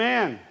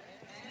Amen.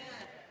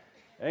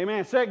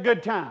 Amen. Say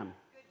good time.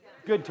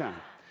 Good time.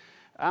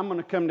 I'm going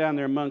to come down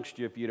there amongst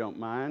you if you don't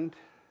mind.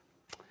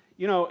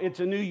 You know,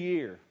 it's a new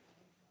year.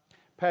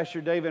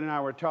 Pastor David and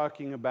I were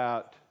talking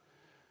about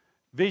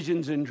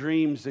visions and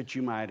dreams that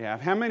you might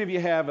have. How many of you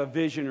have a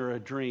vision or a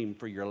dream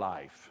for your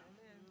life?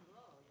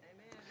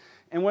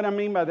 And what I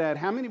mean by that,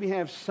 how many of you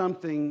have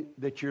something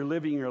that you're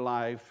living your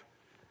life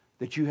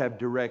that you have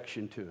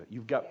direction to it?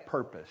 You've got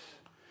purpose.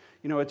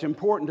 You know, it's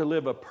important to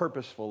live a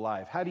purposeful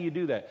life. How do you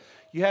do that?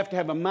 You have to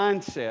have a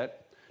mindset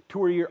to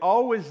where you're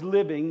always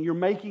living, you're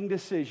making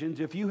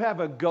decisions. If you have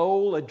a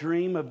goal, a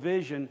dream, a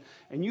vision,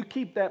 and you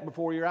keep that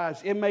before your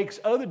eyes, it makes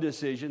other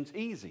decisions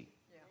easy.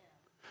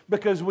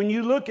 Because when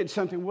you look at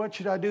something, what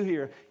should I do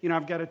here? You know,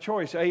 I've got a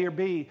choice, A or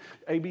B,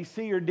 A, B,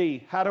 C, or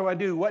D. How do I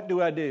do? What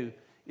do I do?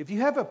 If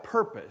you have a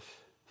purpose,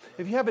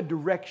 if you have a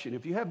direction,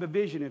 if you have a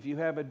vision, if you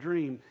have a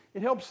dream,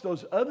 it helps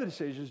those other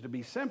decisions to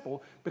be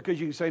simple because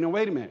you can say, no,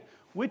 wait a minute.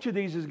 Which of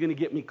these is going to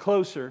get me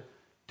closer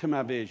to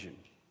my vision?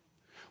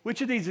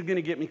 Which of these is going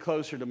to get me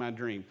closer to my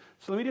dream?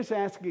 So let me just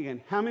ask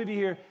again, how many of you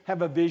here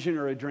have a vision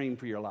or a dream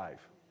for your life?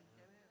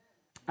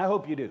 I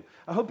hope you do.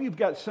 I hope you've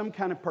got some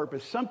kind of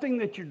purpose, something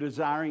that you're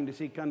desiring to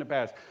see come to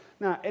pass.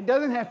 Now, it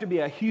doesn't have to be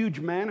a huge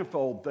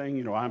manifold thing,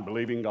 you know, I'm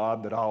believing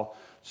God that I'll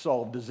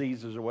solve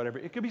diseases or whatever.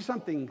 It could be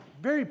something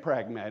very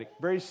pragmatic,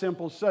 very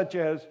simple, such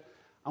as,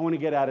 I want to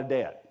get out of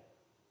debt.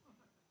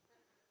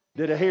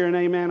 Did I hear an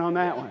amen on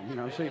that one? You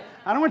know, see,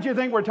 I don't want you to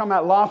think we're talking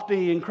about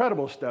lofty,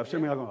 incredible stuff.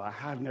 Some of you are going,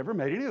 I've never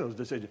made any of those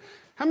decisions.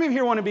 How many of you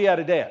here want to be out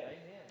of debt?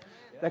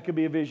 That could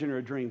be a vision or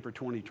a dream for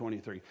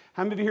 2023.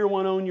 How many of you here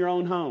want to own your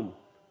own home?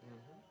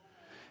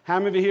 How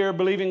many of you here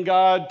believe in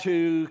God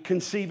to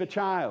conceive a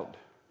child?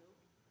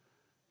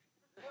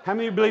 How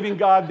many of you believe in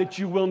God that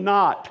you will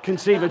not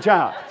conceive a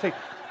child? See,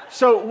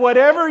 so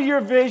whatever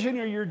your vision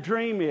or your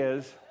dream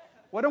is,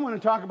 what I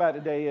want to talk about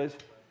today is,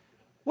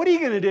 what are you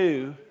going to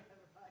do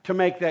to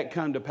make that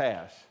come to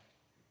pass?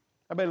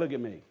 Everybody look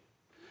at me.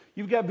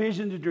 You've got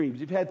visions and dreams.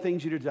 You've had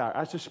things you desire.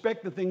 I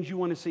suspect the things you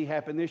want to see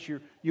happen this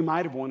year, you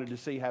might have wanted to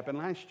see happen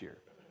last year.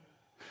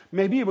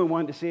 Maybe you even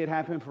wanted to see it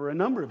happen for a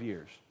number of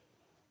years.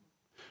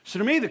 So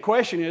to me, the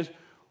question is,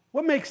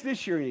 what makes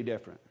this year any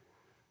different?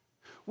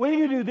 What are you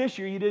going to do this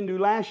year you didn't do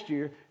last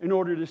year in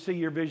order to see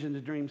your visions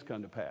and dreams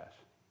come to pass?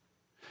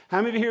 How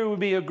many of you here would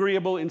be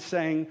agreeable in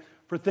saying,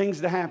 for things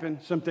to happen,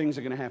 some things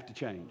are going to have to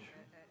change?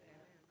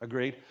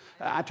 Agreed?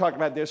 I talked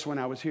about this when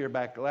I was here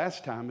back the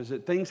last time, is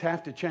that things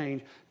have to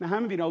change. Now, how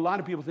many of you know a lot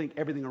of people think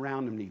everything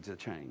around them needs a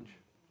change?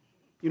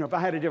 You know, if I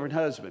had a different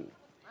husband,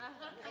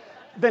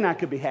 then I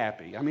could be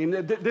happy. I mean,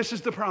 this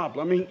is the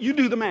problem. I mean, you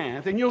do the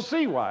math and you'll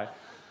see why.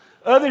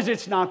 Others,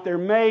 it's not their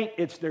mate,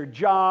 it's their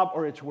job,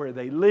 or it's where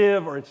they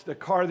live, or it's the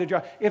car they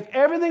drive. If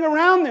everything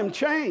around them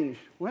changed,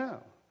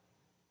 well,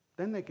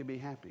 then they could be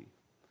happy.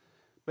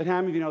 But how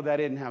many of you know that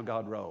isn't how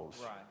God rolls?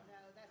 Right.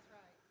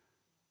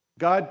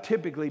 God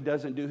typically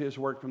doesn't do his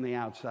work from the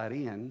outside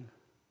in.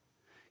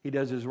 He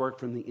does his work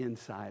from the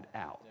inside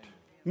out.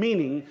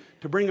 Meaning,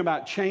 to bring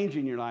about change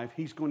in your life,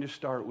 he's going to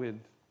start with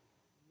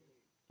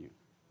you.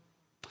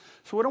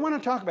 So what I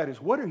want to talk about is,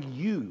 what are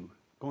you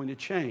going to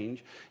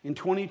change in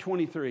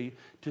 2023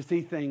 to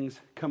see things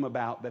come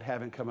about that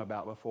haven't come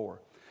about before?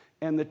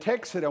 And the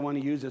text that I want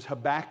to use is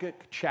Habakkuk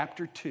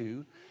chapter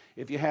 2.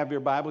 If you have your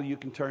Bible, you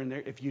can turn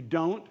there. If you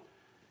don't,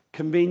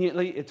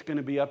 conveniently, it's going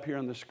to be up here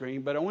on the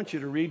screen, but I want you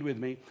to read with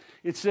me.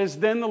 It says,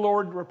 then the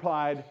Lord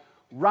replied,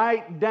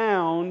 write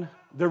down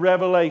the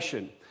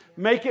revelation.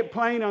 Make it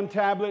plain on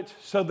tablets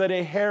so that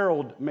a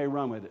herald may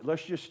run with it.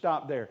 Let's just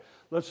stop there.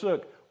 Let's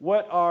look.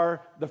 What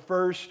are the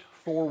first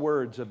 4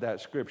 words of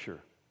that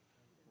scripture?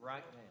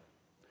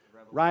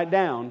 Write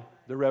down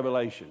the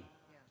revelation.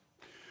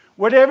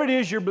 Whatever it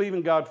is you're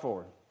believing God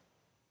for.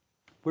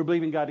 We're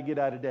believing God to get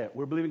out of debt.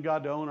 We're believing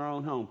God to own our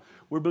own home.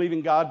 We're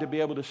believing God to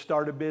be able to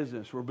start a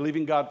business. We're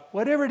believing God,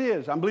 whatever it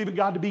is, I'm believing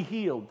God to be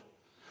healed.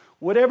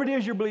 Whatever it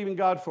is you're believing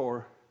God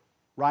for,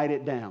 write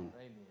it down.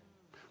 Amen.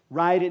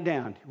 Write it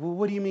down. Well,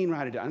 what do you mean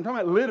write it down? I'm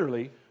talking about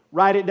literally,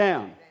 write it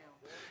down.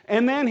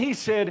 And then he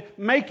said,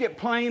 make it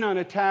plain on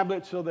a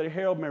tablet so that a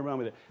herald may run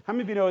with it. How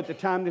many of you know at the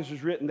time this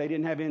was written, they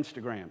didn't have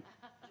Instagram?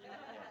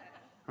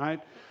 Right?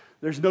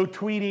 There's no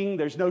tweeting,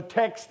 there's no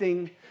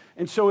texting.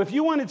 And so if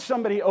you wanted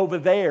somebody over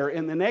there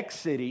in the next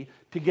city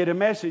to get a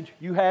message,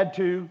 you had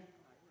to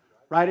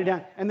write it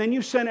down. And then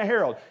you sent a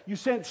herald. You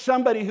sent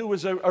somebody who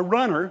was a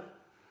runner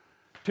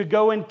to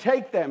go and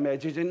take that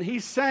message. And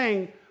he's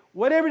saying,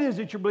 whatever it is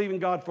that you're believing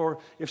God for,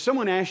 if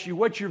someone asks you,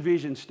 what's your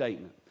vision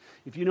statement?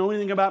 If you know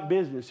anything about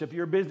business, if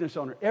you're a business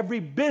owner, every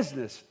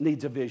business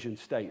needs a vision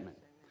statement.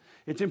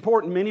 It's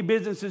important. Many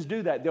businesses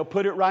do that. They'll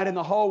put it right in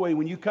the hallway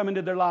when you come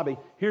into their lobby.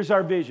 Here's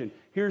our vision.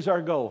 Here's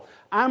our goal.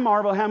 I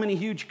marvel how many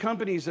huge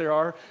companies there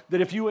are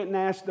that if you went and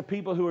asked the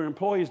people who are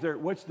employees there,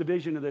 what's the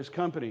vision of this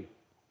company?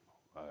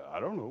 I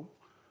don't know.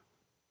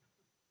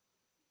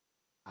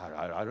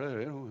 I don't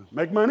know.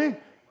 Make money?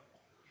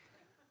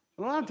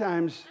 A lot of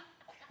times,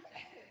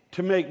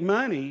 To make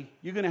money,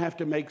 you're going to have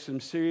to make some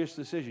serious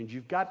decisions.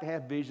 You've got to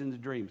have visions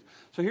and dreams.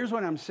 So here's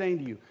what I'm saying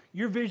to you.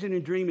 Your vision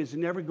and dream is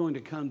never going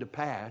to come to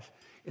pass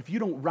if you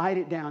don't write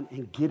it down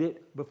and get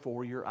it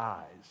before your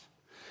eyes.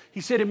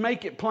 He said, and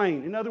make it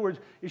plain. In other words,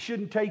 it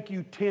shouldn't take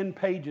you 10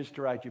 pages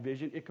to write your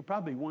vision. It could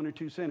probably be 1 or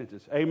 2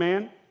 sentences.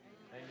 Amen?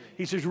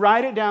 He says,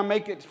 write it down,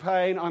 make it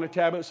plain on a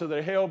tablet so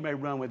that hell may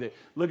run with it.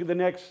 Look at the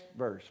next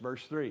verse,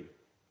 verse 3.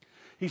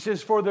 He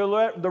says, for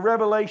the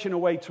revelation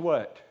awaits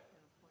what?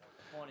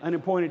 An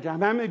appointed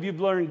time. How many of you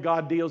have learned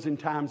God deals in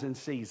times and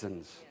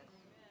seasons?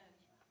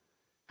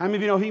 How many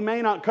of you know He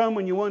may not come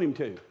when you want Him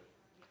to?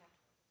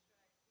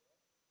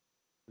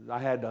 I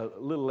had a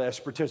little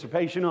less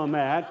participation on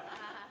that.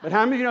 But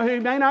how many of you know He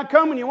may not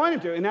come when you want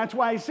Him to? And that's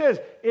why He says,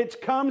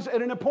 it comes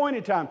at an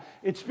appointed time.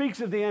 It speaks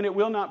of the end, it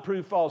will not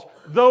prove false.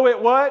 Though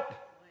it what?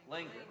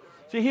 Linger.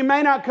 See, He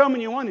may not come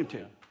when you want Him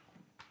to.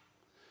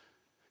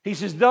 He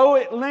says, though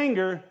it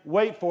linger,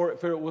 wait for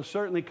it will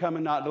certainly come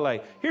and not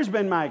delay. Here's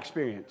been my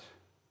experience.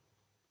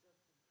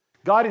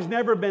 God has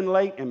never been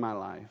late in my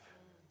life,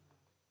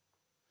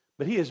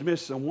 but He has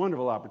missed some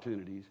wonderful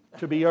opportunities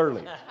to be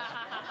early.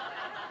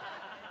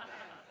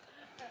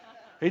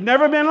 He's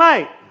never been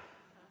late,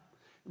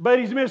 but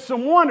He's missed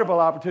some wonderful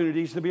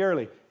opportunities to be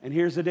early. And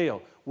here's the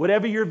deal.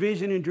 Whatever your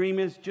vision and dream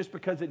is, just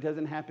because it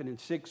doesn't happen in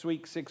 6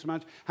 weeks, 6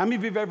 months. How many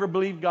of you have ever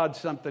believed God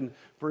something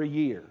for a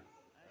year?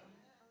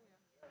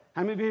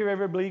 How many of you have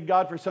ever believed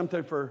God for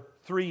something for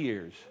 3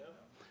 years?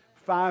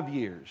 5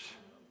 years?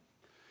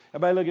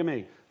 Everybody look at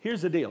me.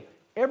 Here's the deal.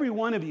 Every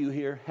one of you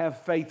here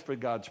have faith for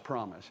God's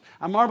promise.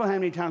 I marvel how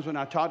many times when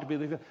I talk to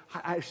people,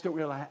 I just don't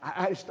realize,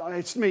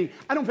 it's me.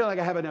 I don't feel like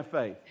I have enough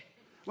faith.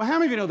 Well, how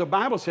many of you know the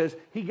Bible says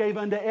He gave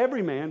unto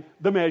every man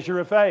the measure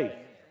of faith?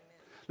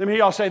 Let me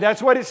hear y'all say,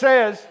 that's what it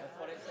says.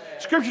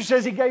 Scripture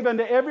says He gave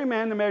unto every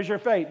man the measure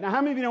of faith. Now,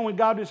 how many of you know when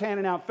God was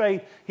handing out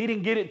faith, He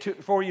didn't get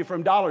it for you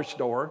from dollar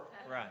store?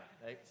 Right.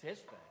 It's His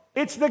faith.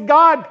 It's the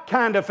God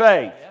kind of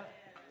faith. Yeah.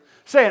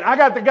 Say it, I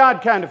got the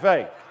God kind of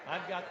faith.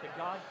 I've got the God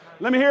kind of faith.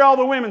 Let me hear all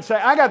the women say,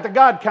 I got the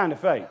God kind of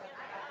faith.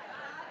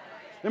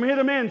 Let me hear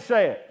the men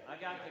say it. I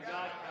got the God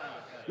kind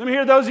of faith. Let me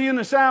hear those of you in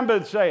the sound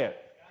booth say it.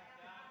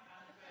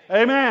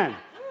 Amen.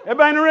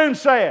 Everybody in the room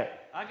say it.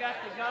 I got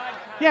the God kind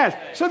of faith.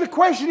 Yes. So the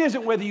question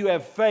isn't whether you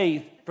have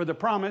faith for the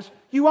promise.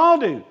 You all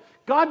do.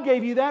 God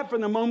gave you that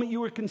from the moment you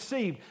were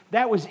conceived.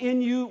 That was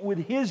in you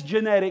with His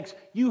genetics.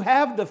 You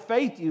have the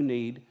faith you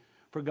need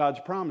for God's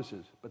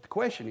promises. But the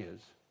question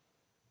is,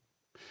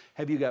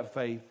 have you got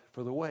faith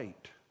for the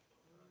wait?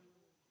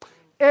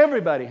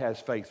 Everybody has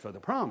faith for the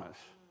promise.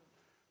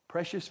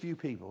 Precious few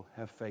people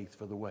have faith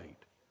for the wait.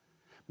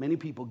 Many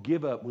people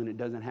give up when it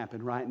doesn't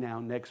happen right now,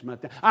 next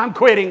month. I'm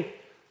quitting.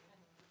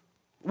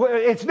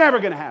 It's never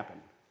going to happen.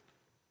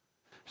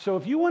 So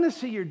if you want to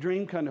see your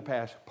dream come to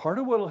pass, part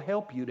of what will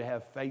help you to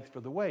have faith for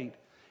the wait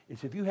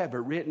is if you have it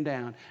written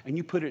down and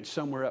you put it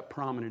somewhere up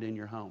prominent in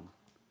your home.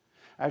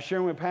 I was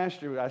sharing with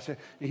Pastor, I said,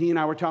 he and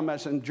I were talking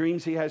about some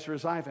dreams he has for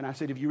his life, and I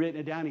said, have you written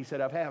it down? He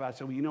said, I have. I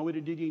said, well, you know what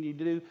you need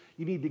to do?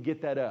 You need to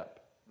get that up.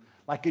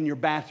 Like in your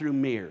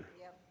bathroom mirror.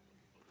 Yep.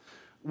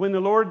 When the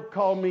Lord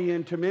called me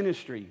into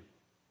ministry,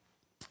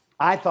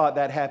 I thought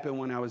that happened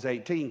when I was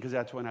 18 because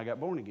that's when I got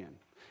born again.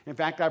 In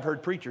fact, I've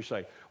heard preachers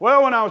say,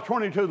 well, when I was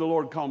 22, the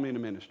Lord called me into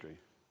ministry.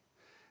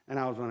 And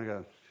I was going to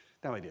go,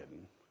 no, He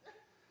didn't.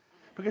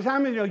 Because how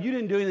many of you know you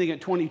didn't do anything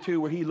at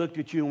 22 where He looked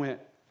at you and went,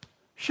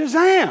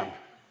 Shazam!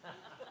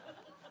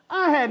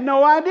 I had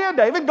no idea,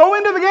 David. Go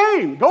into the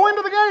game. Go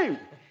into the game.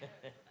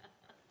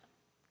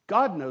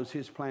 God knows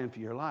His plan for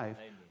your life.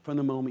 Amen. From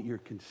the moment you're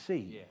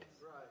conceived. Yes.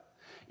 Right.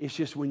 It's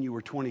just when you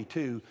were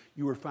 22,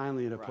 you were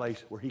finally in a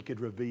place where He could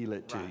reveal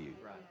it to you.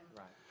 Right.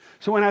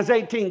 So when I was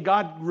 18,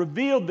 God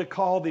revealed the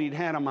call that He'd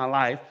had on my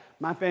life.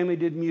 My family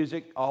did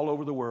music all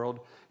over the world,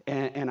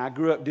 and I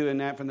grew up doing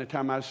that from the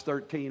time I was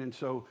 13, and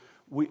so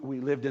we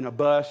lived in a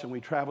bus, and we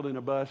traveled in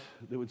a bus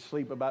that would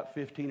sleep about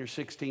 15 or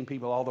 16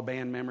 people, all the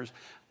band members.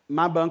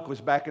 My bunk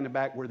was back in the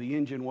back where the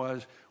engine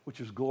was, which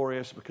was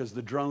glorious because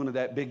the drone of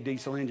that big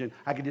diesel engine,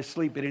 I could just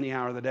sleep at any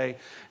hour of the day.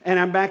 And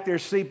I'm back there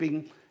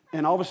sleeping,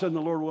 and all of a sudden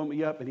the Lord woke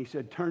me up, and He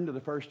said, turn to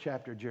the first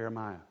chapter of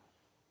Jeremiah.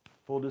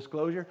 Full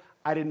disclosure,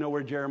 I didn't know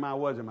where Jeremiah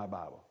was in my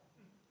Bible.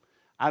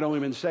 I'd only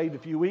been saved a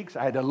few weeks.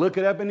 I had to look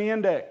it up in the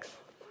index.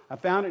 I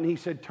found it, and He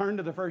said, turn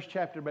to the first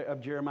chapter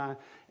of Jeremiah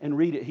and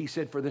read it. He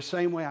said, for the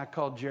same way I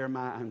called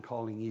Jeremiah, I'm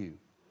calling you.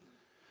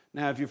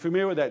 Now, if you're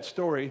familiar with that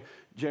story,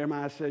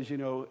 Jeremiah says, you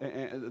know,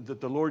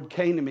 that the Lord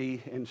came to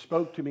me and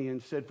spoke to me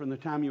and said, from the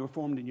time you were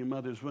formed in your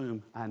mother's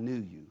womb, I knew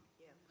you.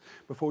 Yeah.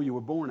 Before you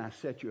were born, I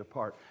set you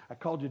apart. I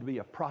called you to be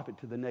a prophet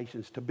to the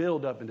nations, to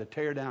build up and to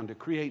tear down, to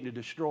create and to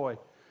destroy.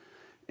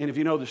 And if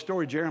you know the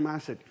story,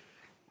 Jeremiah said,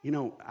 you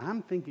know,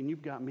 I'm thinking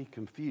you've got me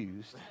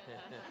confused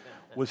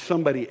with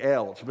somebody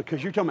else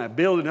because you're talking about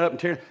building up and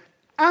tearing.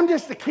 I'm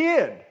just a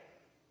kid.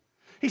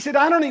 He said,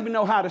 I don't even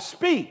know how to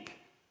speak.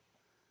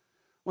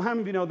 Well, how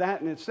many of you know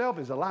that in itself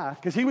is a lie?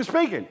 Because he was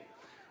speaking.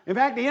 In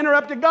fact, he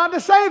interrupted God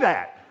to say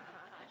that.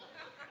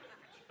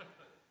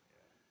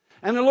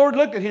 And the Lord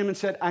looked at him and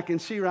said, I can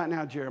see right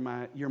now,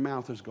 Jeremiah, your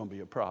mouth is going to be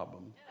a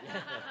problem.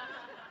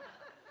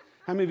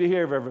 How many of you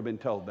here have ever been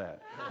told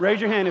that?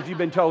 Raise your hand if you've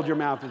been told your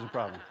mouth is a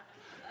problem.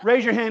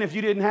 Raise your hand if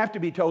you didn't have to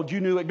be told, you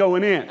knew it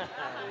going in.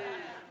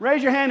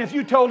 Raise your hand if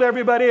you told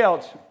everybody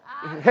else,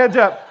 heads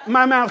up,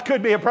 my mouth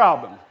could be a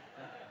problem.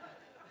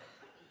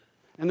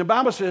 And the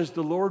Bible says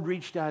the Lord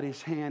reached out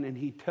his hand and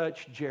he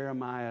touched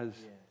Jeremiah's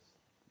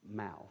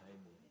mouth.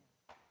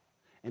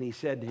 And he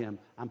said to him,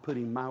 I'm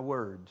putting my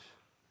words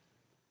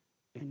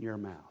in your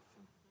mouth.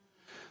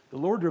 The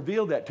Lord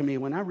revealed that to me.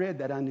 When I read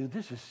that, I knew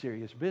this is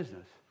serious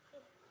business.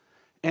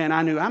 And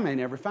I knew I may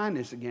never find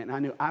this again. I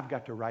knew I've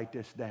got to write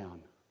this down.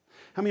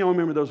 How many of y'all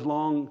remember those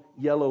long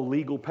yellow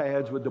legal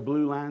pads with the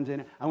blue lines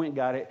in it? I went and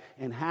got it,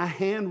 and I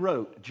hand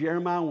wrote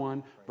Jeremiah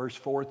 1, verse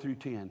 4 through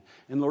 10.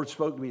 And the Lord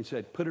spoke to me and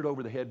said, put it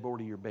over the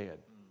headboard of your bed.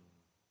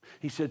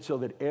 He said, so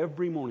that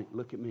every morning,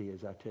 look at me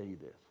as I tell you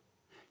this.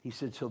 He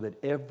said, so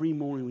that every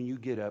morning when you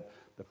get up,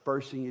 the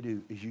first thing you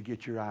do is you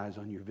get your eyes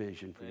on your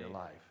vision for your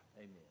life.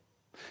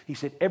 He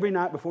said, every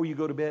night before you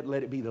go to bed,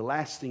 let it be the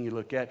last thing you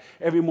look at.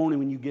 Every morning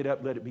when you get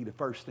up, let it be the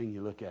first thing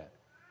you look at.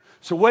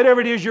 So whatever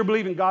it is you're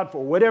believing God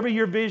for, whatever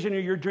your vision or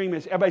your dream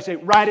is, everybody say,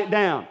 write it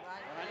down.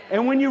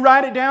 And when you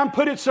write it down,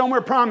 put it somewhere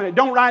prominent.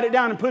 Don't write it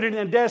down and put it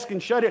in a desk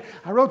and shut it.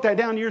 I wrote that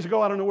down years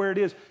ago. I don't know where it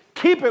is.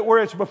 Keep it where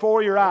it's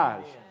before your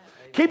eyes.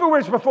 Keep it where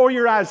it's before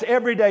your eyes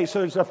every day.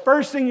 So it's the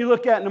first thing you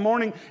look at in the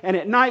morning, and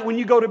at night when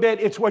you go to bed,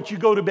 it's what you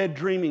go to bed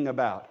dreaming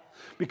about.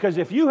 Because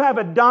if you have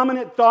a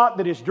dominant thought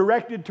that is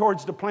directed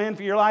towards the plan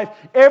for your life,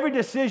 every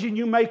decision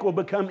you make will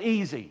become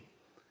easy.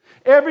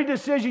 Every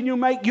decision you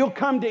make, you'll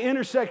come to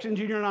intersections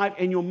in your life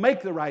and you'll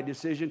make the right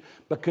decision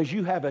because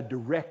you have a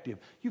directive.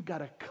 You've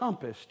got a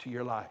compass to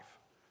your life.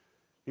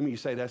 You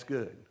say that's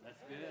good. That's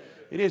good.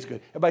 It is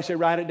good. Everybody say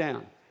write it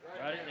down.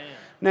 Write it down.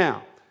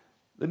 Now,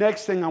 the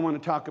next thing I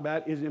want to talk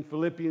about is in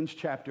Philippians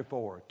chapter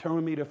 4. Turn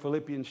with me to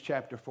Philippians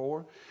chapter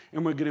 4,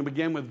 and we're going to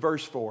begin with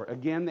verse 4.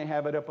 Again, they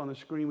have it up on the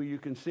screen where you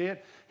can see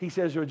it. He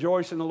says,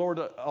 rejoice in the Lord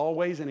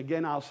always, and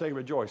again I'll say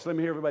rejoice. Let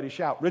me hear everybody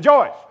shout,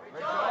 rejoice!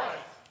 Rejoice!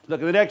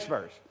 Look at the next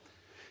verse.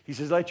 He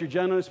says, let your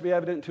gentleness be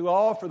evident to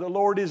all, for the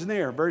Lord is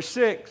near. Verse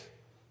 6,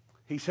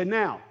 he said,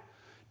 now,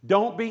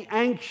 don't be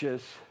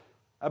anxious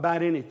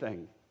about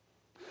anything,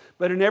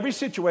 but in every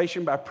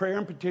situation, by prayer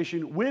and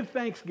petition, with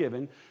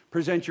thanksgiving,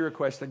 present your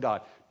request to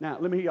God. Now,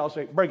 let me hear y'all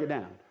say, break it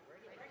down.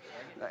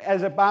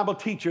 As a Bible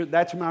teacher,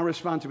 that's my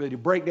responsibility,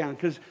 break down.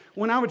 Because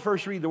when I would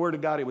first read the Word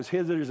of God, it was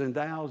hither's and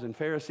thous and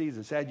Pharisees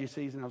and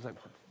Sadducees, and I was like,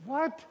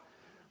 what?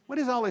 What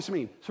does all this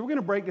mean? So we're going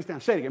to break this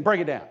down. Say it again,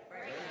 break it down.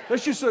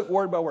 Let's just look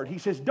word by word. He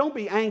says, don't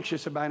be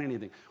anxious about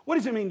anything. What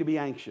does it mean to be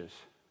anxious?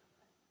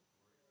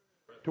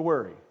 To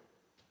worry.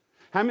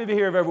 How many of you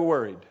here have ever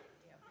worried?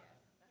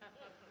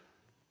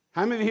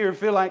 How many of you here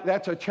feel like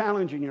that's a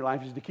challenge in your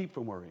life is to keep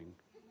from worrying?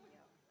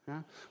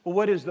 Yeah? Well,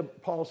 what is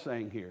Paul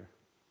saying here?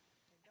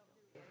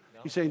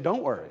 He's saying,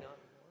 don't worry.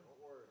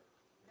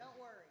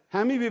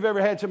 How many of you have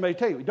ever had somebody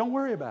tell you, don't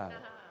worry about it?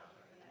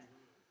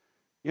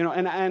 You know,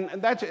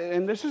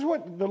 and this is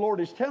what the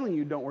Lord is telling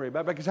you, don't worry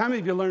about, because how many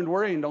of you learned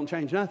worry and don't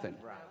change nothing?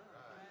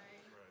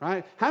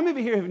 Right? How many of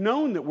you here have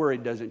known that worry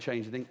doesn't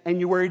change anything, and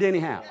you worried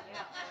anyhow?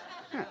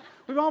 Yeah,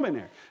 we've all been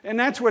there. And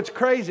that's what's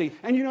crazy.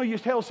 And you know, you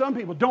tell some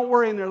people, don't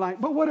worry, and they're like,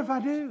 but what if I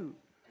do?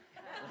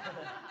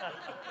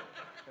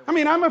 I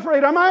mean, I'm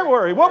afraid I might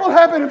worry. What will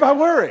happen if I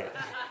worry?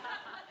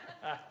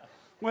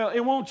 Well, it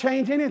won't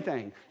change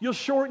anything. You'll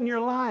shorten your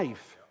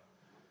life.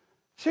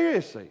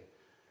 Seriously.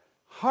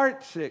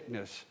 Heart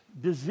sickness,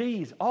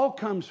 disease, all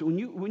comes when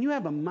you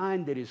have a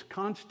mind that is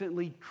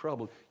constantly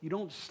troubled. You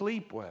don't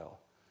sleep well.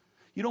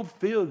 You don't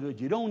feel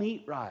good. You don't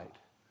eat right.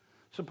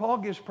 So Paul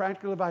gives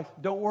practical advice.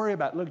 Don't worry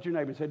about it. Look at your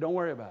neighbor and say, don't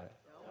worry about it.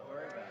 Don't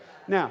worry about it.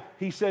 Now,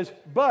 he says,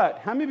 but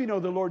how many of you know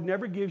the Lord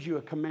never gives you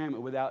a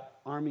commandment without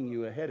arming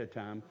you ahead of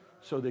time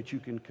so that you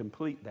can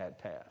complete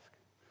that task?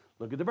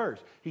 Look at the verse.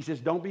 He says,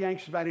 don't be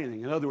anxious about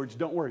anything. In other words,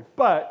 don't worry.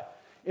 But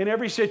in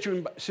every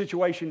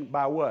situation,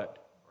 by what?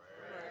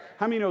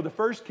 How many know the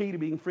first key to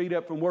being freed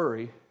up from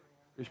worry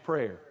is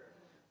prayer?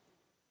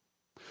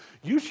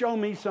 You show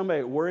me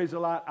somebody that worries a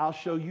lot, I'll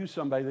show you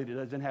somebody that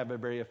doesn't have a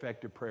very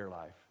effective prayer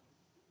life.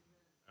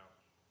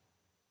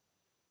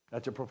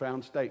 That's a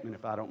profound statement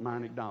if I don't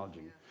mind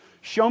acknowledging it.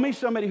 Show me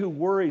somebody who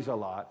worries a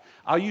lot,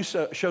 I'll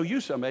show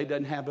you somebody that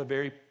doesn't have a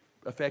very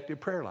effective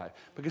prayer life.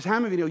 Because how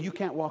many of you know you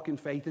can't walk in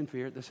faith and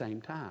fear at the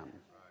same time?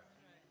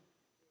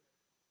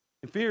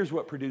 And fear is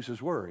what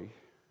produces worry,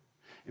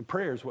 and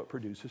prayer is what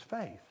produces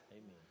faith.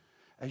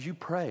 As you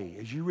pray,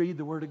 as you read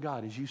the Word of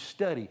God, as you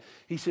study,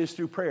 he says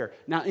through prayer.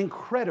 Now,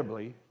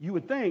 incredibly, you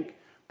would think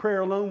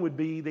prayer alone would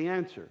be the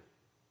answer.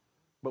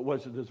 But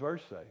what does this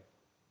verse say?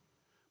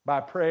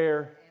 By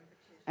prayer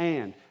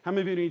and. How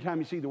many of you, anytime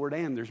you see the word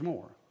and, there's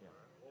more?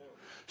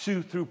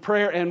 So through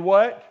prayer and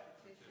what?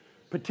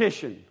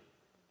 Petition.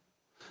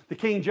 The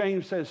King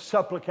James says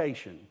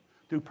supplication.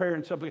 Through prayer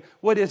and supplication.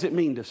 What does it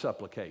mean to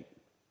supplicate?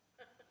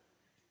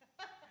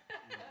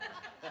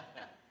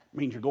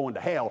 Means you're going to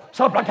hell.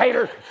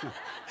 Supplicator.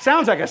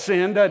 Sounds like a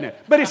sin, doesn't it?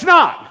 But it's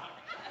not.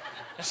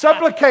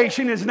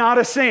 Supplication is not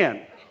a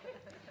sin.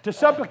 To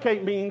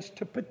supplicate means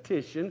to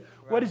petition.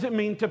 What does it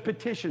mean to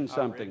petition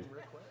something?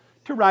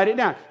 To write it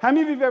down. How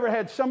many of you have ever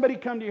had somebody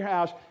come to your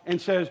house and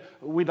says,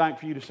 we'd like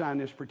for you to sign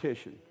this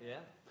petition? Yeah.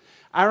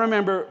 I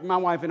remember my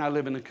wife and I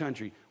live in the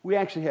country. We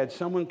actually had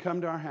someone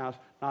come to our house,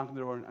 knock on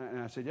the door,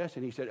 and I said, yes.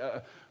 And he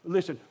said,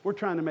 listen, we're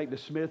trying to make the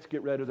Smiths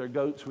get rid of their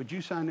goats. Would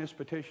you sign this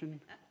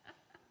petition?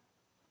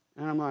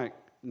 And I'm like,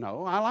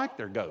 no, I like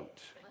their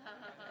goats.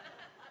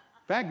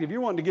 In fact, if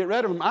you're wanting to get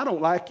rid of them, I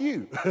don't like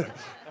you.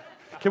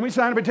 Can we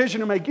sign a petition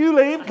to make you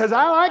leave? Because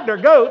I like their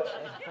goats.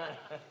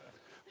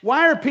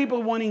 Why are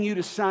people wanting you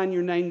to sign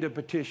your name to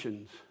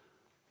petitions?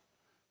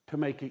 To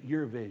make it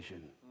your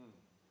vision.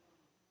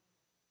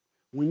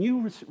 When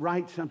you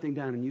write something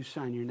down and you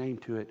sign your name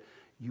to it,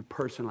 you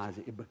personalize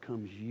it. It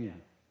becomes you.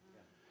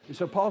 And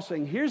so Paul's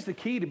saying, here's the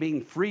key to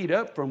being freed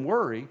up from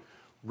worry.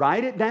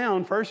 Write it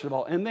down, first of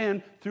all, and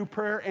then through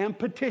prayer and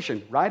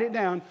petition. Write it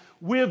down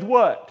with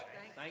what?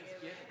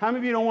 Thanksgiving. How many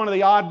of you know one of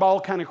the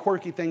oddball kind of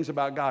quirky things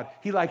about God?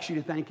 He likes you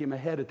to thank Him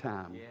ahead of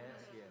time. Yes,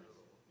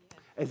 yes.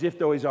 As if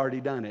though He's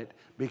already done it.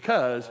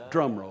 Because,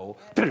 drum roll,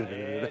 It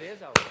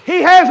is already.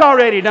 He has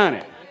already done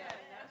it.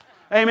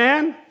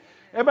 Amen?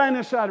 Everybody in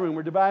this side of the room,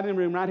 we're dividing the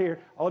room right here.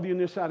 All of you in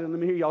this side, and let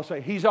me hear y'all say,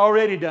 He's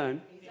already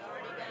done. He's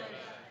already done.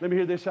 Let me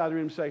hear this side of the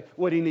room say,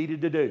 what He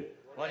needed to do.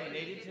 What He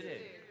needed to do.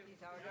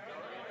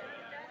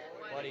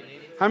 What He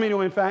needed to do. How many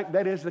know, in fact,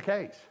 that is the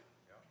case?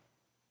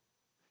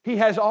 He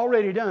has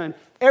already done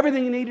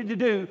everything He needed to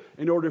do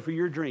in order for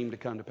your dream to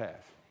come to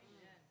pass.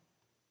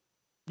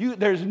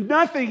 There's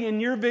nothing in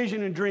your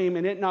vision and dream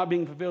and it not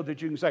being fulfilled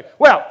that you can say,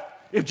 well,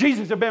 if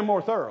Jesus had been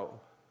more thorough,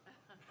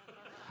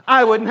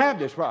 I wouldn't have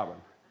this problem.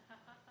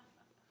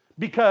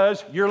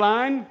 Because you're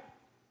lying.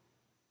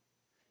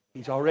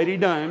 He's already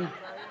done.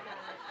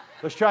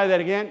 Let's try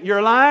that again.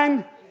 You're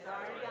lying.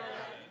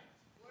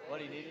 What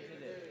He needed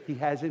to do. He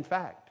has, in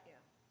fact.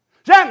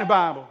 Is that in the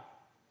Bible?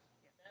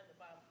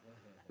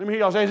 Let me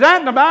hear y'all say, is that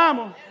in the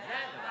Bible?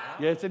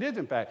 Yes, it is,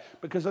 in fact.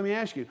 Because let me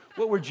ask you,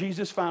 what were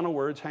Jesus' final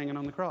words hanging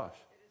on the cross?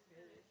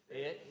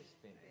 It is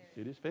finished.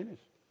 It is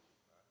finished.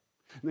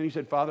 And then He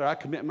said, Father, I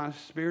commit my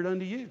spirit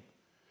unto you.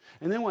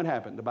 And then what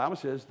happened? The Bible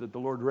says that the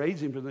Lord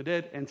raised Him from the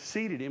dead and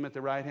seated Him at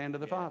the right hand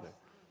of the Father.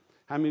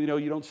 How many of you know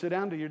you don't sit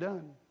down till you're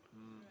done?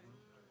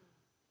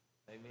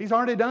 Amen. He's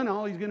already done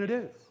all He's going to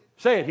do.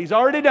 Say it. He's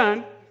already done.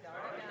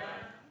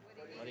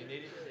 What He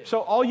needed to do. So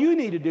all you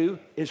need to do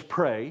is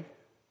pray,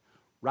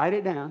 write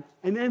it down,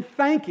 and then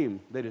thank Him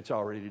that it's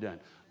already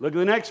done. Look at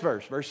the next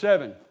verse, verse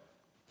 7.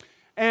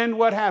 And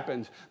what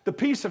happens? The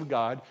peace of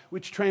God,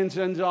 which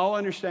transcends all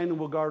understanding,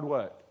 will guard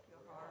what?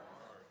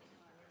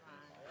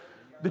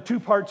 The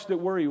two parts that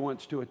worry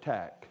wants to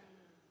attack.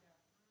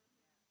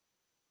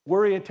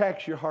 Worry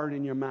attacks your heart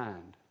and your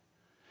mind.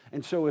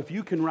 And so if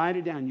you can write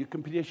it down, you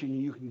can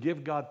petition, you can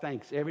give God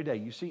thanks every day.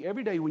 You see,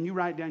 every day when you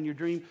write down your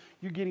dream,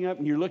 you're getting up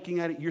and you're looking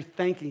at it, you're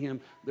thanking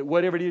Him that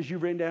whatever it is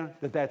you've written down,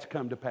 that's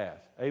come to pass.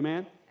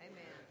 Amen?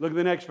 Look at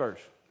the next verse,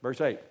 verse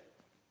 8.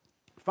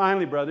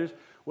 Finally, brothers,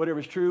 whatever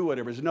is true,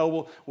 whatever is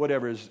noble,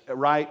 whatever is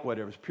right,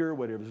 whatever is pure,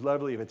 whatever is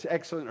lovely, if it's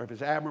excellent or if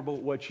it's admirable,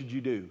 what should you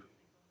do?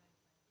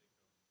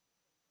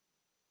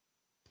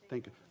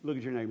 Look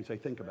at your neighbor and say,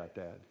 think about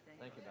that.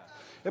 Think about it.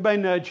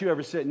 Everybody nudge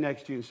whoever's sitting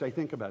next to you and say,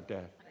 think about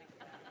that.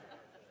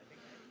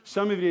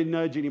 Some of you didn't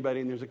nudge anybody,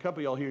 and there's a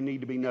couple of y'all here who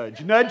need to be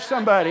nudged. Nudge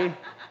somebody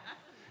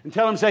and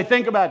tell them, say,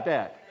 think about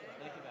that.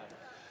 Think about it.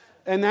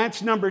 And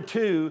that's number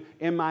 2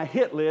 in my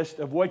hit list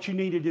of what you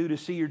need to do to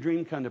see your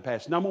dream come to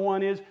pass. Number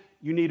 1 is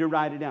you need to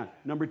write it down.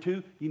 Number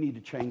 2, you need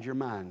to change your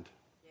mind.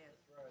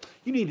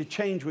 You need to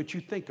change what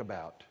you think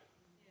about.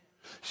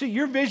 See,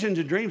 your visions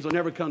and dreams will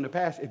never come to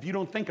pass if you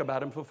don't think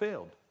about them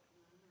fulfilled.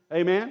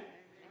 Amen?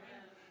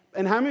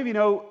 And how many of you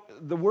know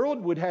the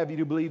world would have you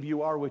to believe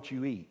you are what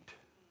you eat?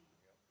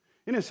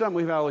 Isn't it something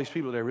we've had all these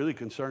people that are really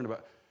concerned about?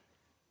 Are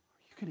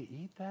you going to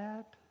eat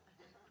that?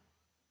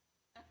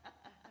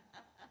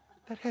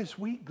 That has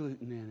wheat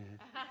gluten in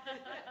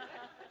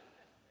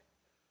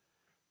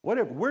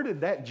it. Where did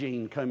that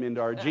gene come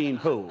into our gene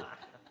pool?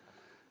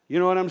 You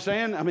know what I'm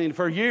saying? I mean,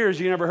 for years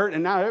you never heard,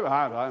 and now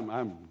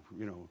I'm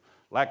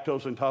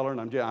lactose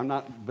intolerant. I'm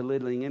not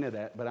belittling any of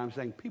that, but I'm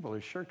saying people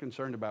are sure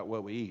concerned about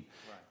what we eat.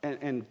 Right.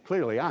 And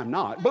clearly I'm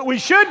not, but we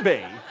should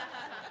be.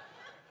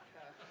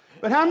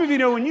 But how many of you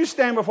know when you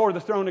stand before the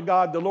throne of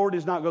God, the Lord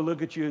is not going to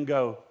look at you and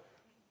go,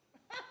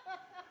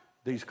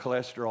 these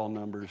cholesterol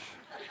numbers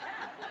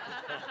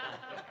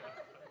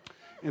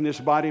and this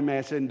body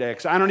mass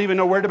index, I don't even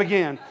know where to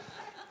begin.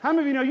 How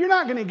many of you know you're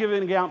not going to give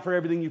an account for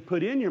everything you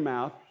put in your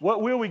mouth?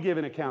 What will we give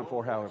an account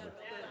for, however?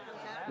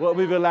 What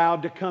we've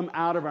allowed to come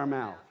out of our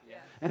mouth.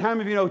 And how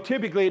many of you know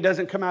typically it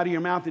doesn't come out of your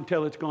mouth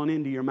until it's gone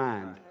into your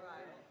mind?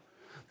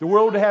 The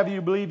world will have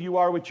you believe you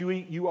are what you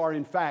eat. You are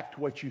in fact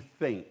what you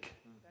think.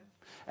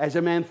 As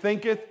a man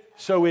thinketh,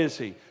 so is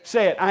he.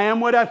 Say it. I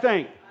am what I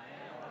think.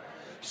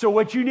 So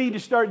what you need to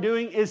start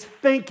doing is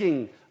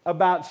thinking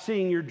about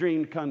seeing your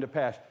dream come to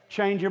pass.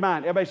 Change your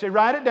mind. Everybody say,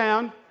 write it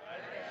down.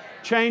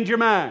 Change your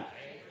mind.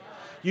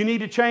 You need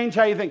to change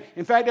how you think.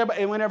 In fact,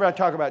 whenever I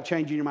talk about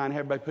changing your mind,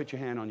 everybody put your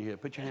hand on your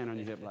hip. Put your hand on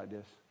your hip like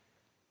this.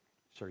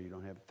 Sir, you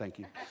don't have it. Thank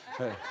you.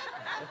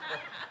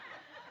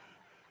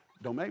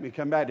 Don't make me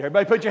come back there.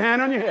 Everybody put your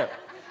hand on your hip.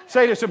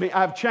 Say this with me.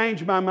 I've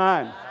changed my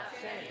mind.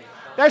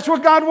 That's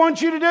what God wants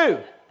you to do.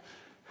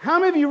 How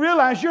many of you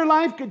realize your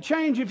life could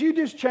change if you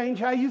just change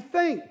how you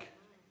think?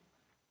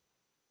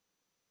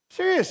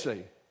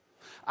 Seriously.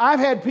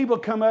 I've had people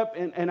come up,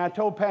 and I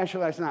told Pastor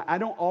last night, I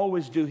don't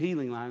always do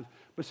healing lines,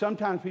 but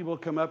sometimes people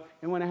come up,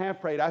 and when I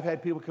have prayed, I've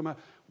had people come up,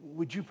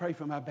 would you pray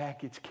for my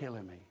back? It's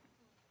killing me.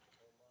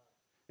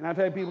 And I've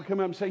had people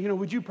come up and say,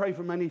 would you pray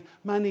for my knees?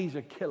 My knees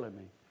are killing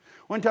me.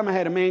 One time I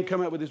had a man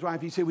come up with his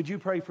wife. He said, would you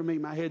pray for me?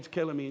 My head's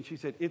killing me. And she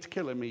said, it's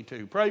killing me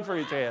too. Pray for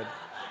his head.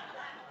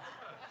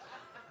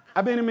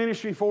 I've been in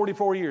ministry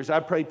 44 years.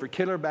 I've prayed for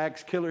killer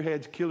backs, killer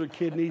heads, killer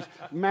kidneys,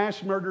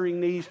 mass murdering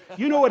knees.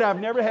 You know what I've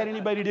never had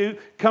anybody do?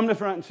 Come to the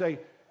front and say,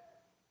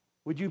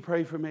 would you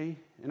pray for me?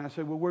 And I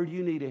said, well, where do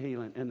you need a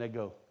healing? And they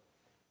go,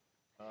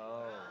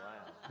 Oh,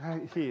 wow.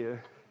 right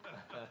here.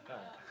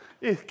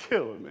 It's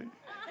killing me.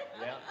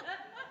 Yeah.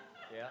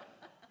 Yeah.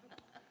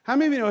 How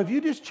many of you know if you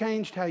just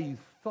changed how you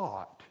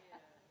thought,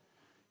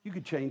 you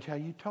could change how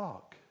you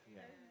talk?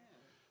 Yeah.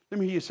 Let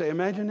me hear you say,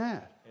 imagine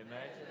that. Imagine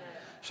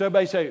that. So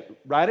everybody say,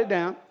 write it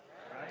down,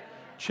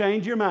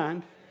 change your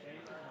mind,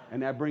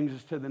 and that brings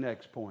us to the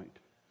next point.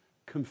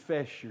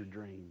 Confess your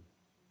dream.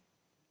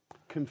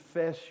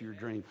 Confess your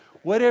dream.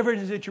 Whatever it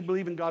is that you're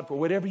believing God for,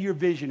 whatever your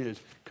vision is,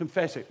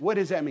 confess it. What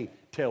does that mean?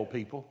 Tell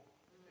people.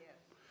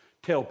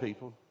 Tell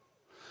people.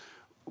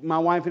 My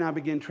wife and I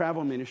began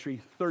travel ministry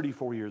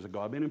 34 years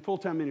ago. I've been in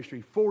full-time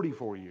ministry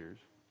 44 years.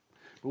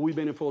 But we've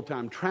been in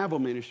full-time travel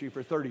ministry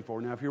for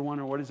 34. Now, if you're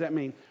wondering, what does that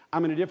mean?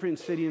 I'm in a different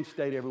city and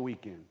state every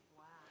weekend.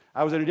 Wow.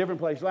 I was in a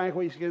different place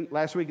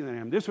last week than I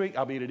am this week.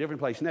 I'll be at a different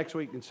place next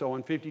week, and so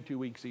on, 52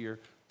 weeks a year.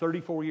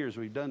 34 years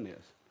we've done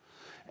this.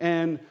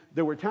 And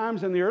there were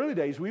times in the early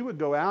days we would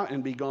go out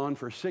and be gone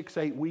for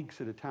 6-8 weeks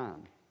at a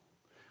time.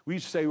 We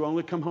used to say we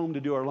only come home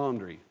to do our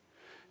laundry.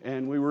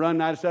 And we were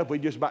running out of stuff.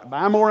 We'd just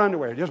buy more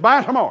underwear. Just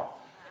buy some more.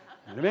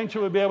 And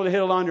eventually we'd be able to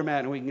hit a laundromat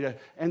and we can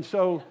get. And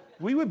so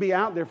we would be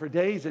out there for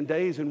days and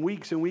days and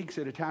weeks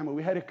at a time. And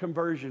we had a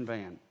conversion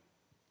van.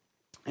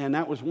 And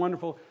that was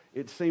wonderful.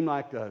 It seemed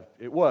like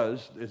it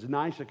was as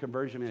nice a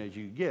conversion van as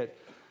you get.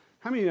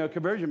 How many of you know a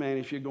conversion van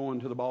is if you're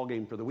going to the ball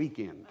game for the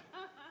weekend?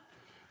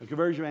 A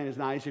conversion van is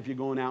nice if you're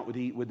going out to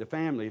eat with the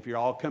family, if you're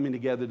all coming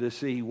together to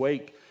see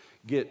Wake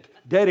get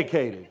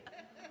dedicated.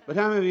 But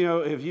how many of you know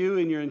if you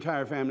and your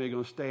entire family are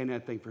going to stay in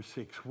that thing for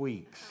 6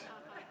 weeks,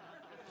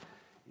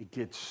 it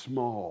gets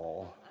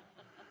small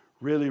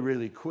really,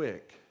 really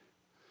quick.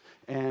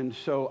 And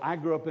so I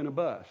grew up in a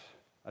bus.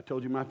 I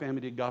told you my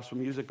family did gospel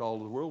music all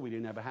over the world. We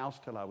didn't have a house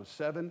till I was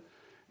 7.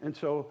 And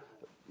so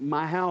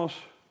my house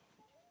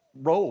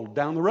rolled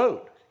down the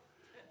road.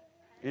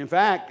 In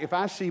fact, if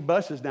I see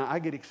buses now, I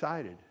get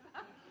excited.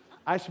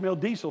 I smell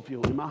diesel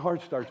fuel and my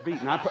heart starts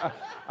beating. I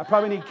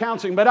probably need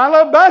counseling, but I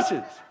love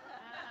buses.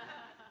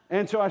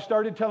 And so I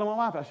started telling my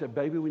wife, I said,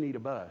 baby, we need a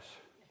bus.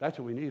 That's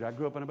what we need. I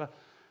grew up on a bus.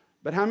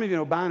 But how many of you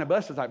know buying a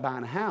bus is like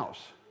buying a house?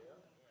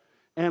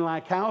 And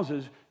like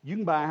houses, you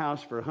can buy a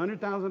house for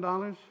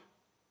 $100,000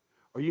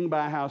 or you can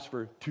buy a house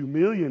for $2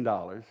 million.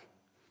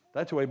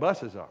 That's the way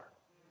buses are.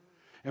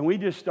 And we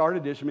just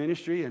started this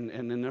ministry, and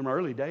in them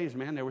early days,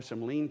 man, there were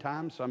some lean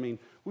times. So, I mean,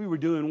 we were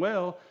doing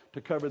well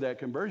to cover that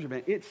conversion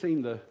van. It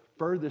seemed the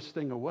furthest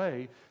thing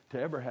away to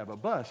ever have a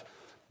bus.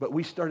 But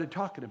we started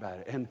talking about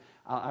it. And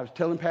I was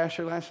telling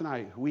Pastor last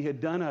night, we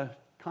had done a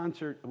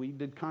concert. We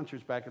did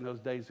concerts back in those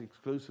days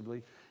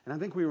exclusively. And I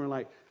think we were in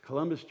like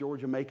Columbus,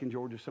 Georgia, Macon,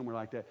 Georgia, somewhere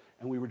like that.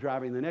 And we were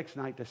driving the next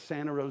night to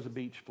Santa Rosa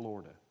Beach,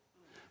 Florida.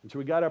 And so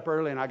we got up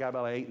early, and I got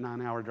about an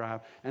 8-9 hour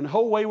drive. And the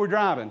whole way we're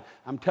driving,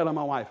 I'm telling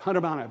my wife,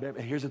 100 miles an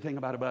hour, here's the thing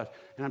about a bus.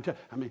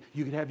 And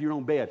you could have your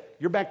own bed.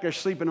 You're back there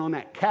sleeping on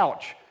that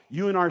couch.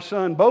 You and our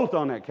son both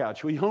on that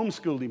couch. We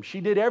homeschooled him.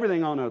 She did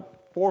everything on a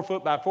 4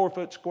 foot by 4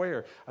 foot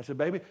square. I said,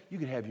 baby, you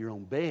could have your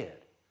own bed.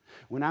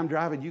 When I'm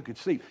driving, you could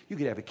sleep. You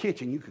could have a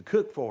kitchen. You could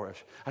cook for us.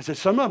 I said,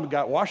 some of them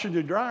got washers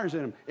and dryers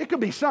in them. It could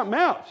be something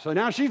else. So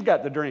now she's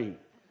got the dream.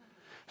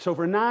 So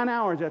for 9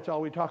 hours, that's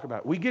all we talk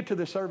about. We get to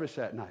the service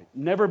that night.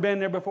 Never been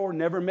there before.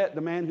 Never met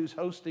the man who's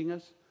hosting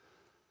us.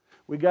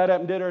 We got up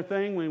and did our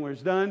thing. When it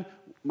was done,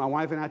 my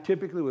wife and I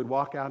typically would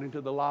walk out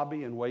into the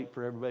lobby and wait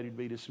for everybody to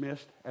be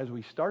dismissed. As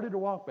we started to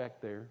walk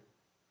back there,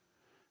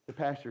 the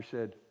pastor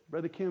said,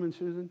 Brother Kim and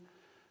Susan,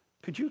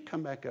 could you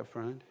come back up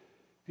front?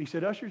 He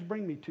said, ushers,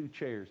 bring me 2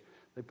 chairs.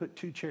 They put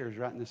 2 chairs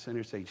right in the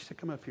center stage. He said,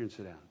 come up here and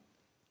sit down.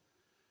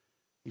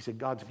 He said,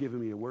 God's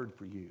given me a word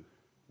for you.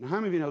 Now, how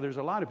many of you know there's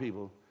a lot of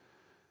people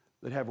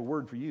that have a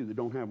word for you that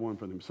don't have one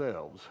for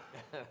themselves?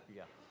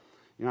 Yeah.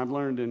 You know, I've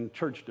learned in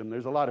churchdom,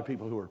 there's a lot of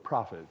people who are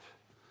prophets.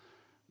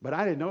 But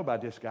I didn't know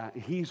about this guy.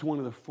 He's one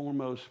of the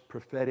foremost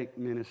prophetic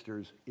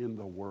ministers in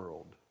the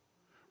world.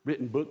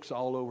 Written books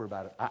all over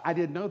about it. I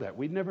didn't know that.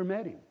 We'd never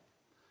met him.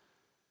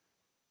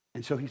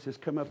 And so he says,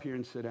 come up here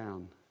and sit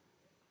down.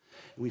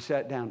 And we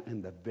sat down,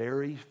 and the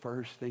very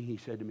first thing he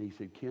said to me, he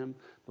said, Kim,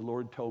 the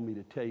Lord told me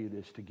to tell you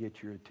this to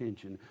get your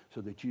attention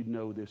so that you'd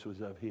know this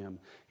was of him.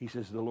 He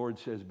says, the Lord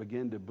says,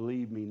 begin to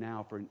believe me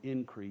now for an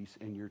increase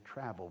in your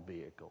travel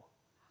vehicle.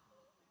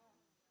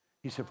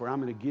 He said, for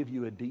I'm going to give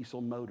you a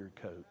diesel motor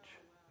coach.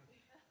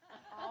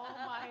 Oh,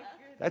 my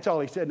goodness. That's all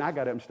he said, and I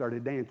got up and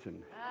started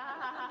dancing.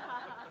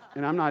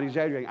 And I'm not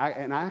exaggerating.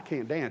 I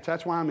can't dance.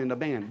 That's why I'm in the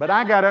band. But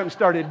I got up and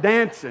started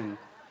dancing.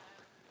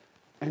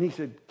 And he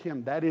said,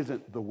 Kim, that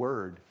isn't the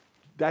word.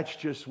 That's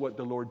just what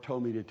the Lord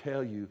told me to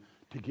tell you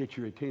to get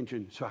your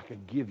attention so I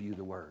could give you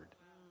the word.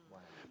 Wow.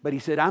 But he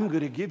said, I'm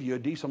going to give you a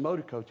diesel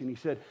motor coach. And he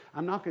said,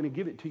 I'm not going to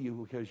give it to you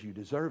because you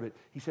deserve it.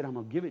 He said, I'm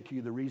going to give it to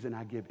you the reason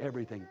I give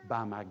everything,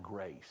 by my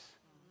grace.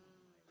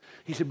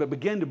 He said, but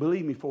begin to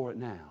believe me for it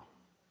now.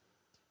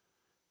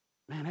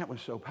 Man, that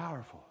was so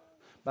powerful.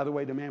 By the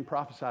way, the man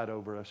prophesied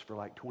over us for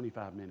like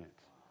 25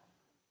 minutes.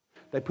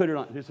 They put it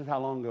on, this is how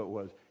long ago it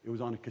was. It was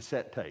on a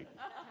cassette tape.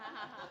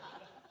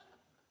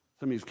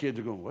 Some of these kids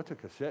are going, what's a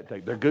cassette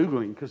tape? They're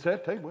Googling,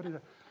 cassette tape, what is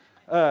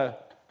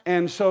that?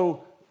 And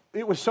so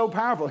it was so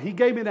powerful. He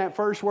gave me that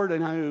first word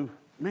and I knew,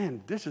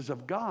 man, this is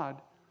of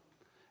God.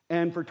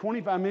 And for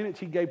 25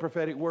 minutes, he gave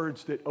prophetic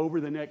words that over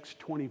the next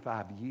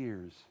 25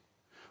 years,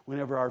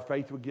 whenever our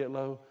faith would get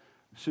low,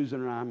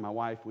 Susan and I, my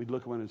wife, we'd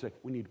look at one and say,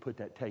 we need to put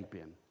that tape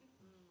in.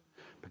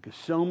 Because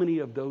so many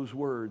of those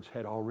words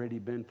had already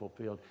been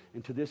fulfilled.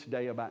 And to this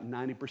day, about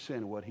 90%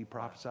 of what he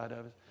prophesied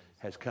of us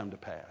has come to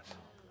pass.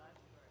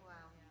 Wow.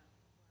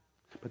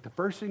 But the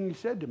first thing he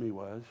said to me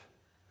was,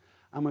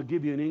 I'm going to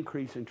give you an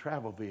increase in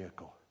travel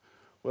vehicle.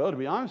 Well, to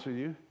be honest with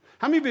you,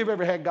 how many of you have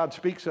ever had God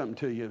speak something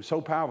to you so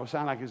powerful,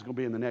 sound like it's going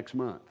to be in the next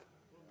month?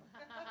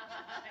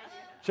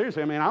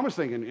 Seriously, I mean, I was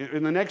thinking,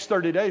 in the next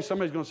 30 days,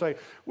 somebody's going to say,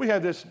 we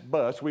have this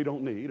bus we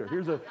don't need, or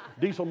here's a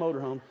diesel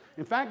motorhome.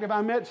 In fact, if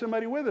I met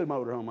somebody with a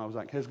motorhome, I was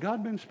like, has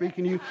God been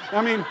speaking to you?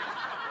 I mean,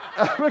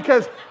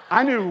 because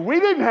I knew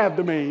we didn't have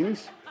the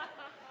means.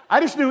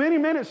 I just knew any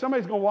minute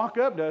somebody's going to walk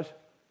up to us.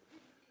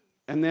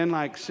 And then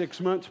like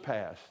 6 months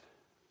passed.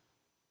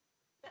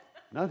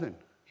 Nothing.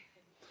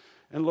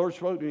 And the Lord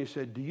spoke to me and he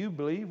said, do you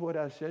believe what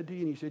I said to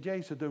you? And he said, yeah.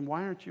 He said, then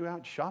why aren't you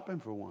out shopping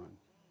for one?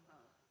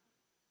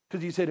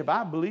 Because he said,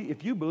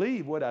 if you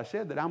believe what I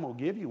said, that I'm going to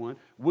give you one,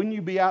 wouldn't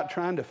you be out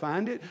trying to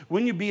find it?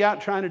 Wouldn't you be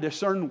out trying to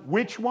discern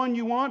which one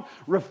you want?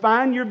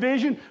 Refine your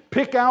vision?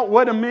 Pick out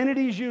what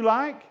amenities you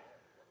like?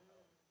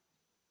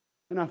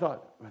 And I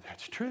thought, well,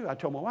 that's true. I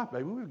told my wife,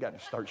 baby, we've got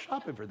to start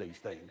shopping for these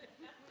things.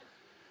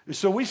 And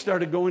so we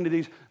started going to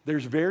these.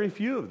 There's very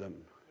few of them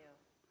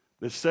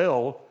that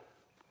sell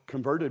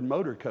converted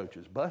motor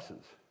coaches,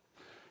 buses.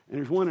 And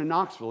there's one in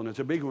Knoxville, and it's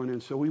a big one,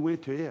 and so we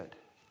went to it.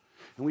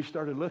 And we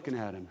started looking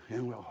at them,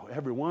 and well,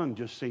 every one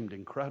just seemed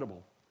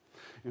incredible.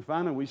 And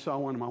finally, we saw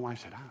one, and my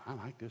wife said, I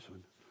like this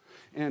one.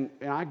 And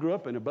I grew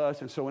up in a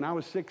bus, and so when I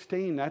was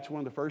 16, that's one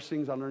of the first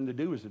things I learned to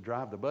do was to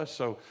drive the bus.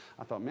 So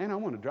I thought, man, I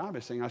want to drive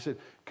this thing. I said,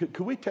 could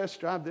we test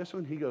drive this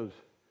one? He goes,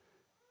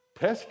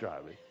 test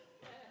drive it?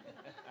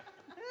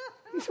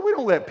 He said, we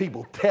don't let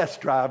people test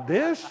drive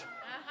this.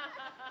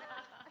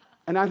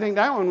 And I think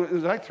that one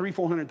was like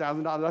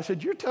 $300,000-$400,000. I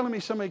said, you're telling me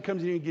somebody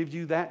comes in and gives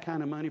you that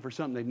kind of money for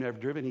something they've never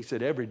driven? He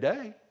said, every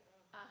day.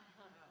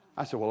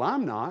 I said, well,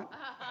 I'm not.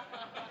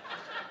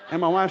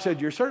 And my wife said,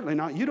 you're certainly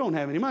not. You don't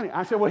have any money.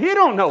 I said, well, he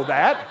don't know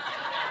that.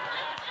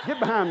 Get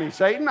behind me,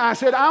 Satan. I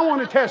said, I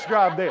want to test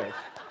drive this.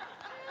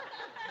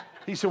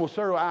 He said, well,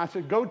 sir, I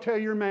said, go tell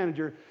your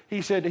manager.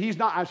 He said, he's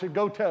not. I said,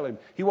 go tell him.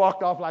 He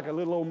walked off like a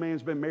little old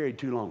man's been married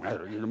too long.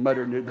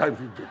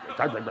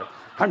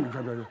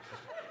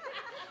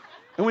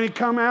 And when he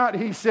come out,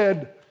 he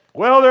said,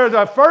 well, there's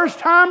a first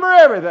time for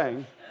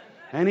everything.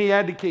 And he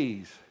had the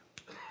keys.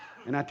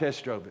 And I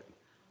test drove it.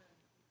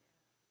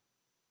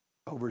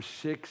 Over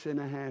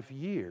 6.5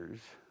 years,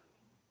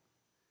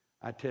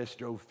 I test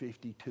drove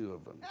 52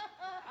 of them.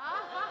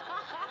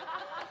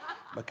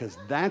 Because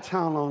that's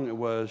how long it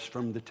was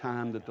from the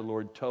time that the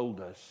Lord told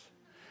us,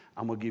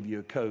 I'm going to give you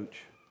a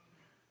coach,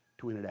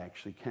 to when it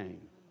actually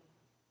came.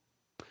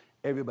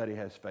 Everybody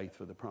has faith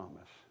for the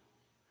promise.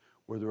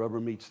 Where the rubber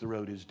meets the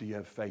road is, do you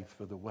have faith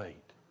for the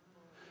wait?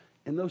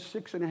 In those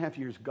 6.5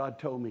 years, God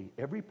told me,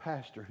 every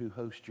pastor who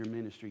hosts your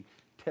ministry,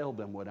 tell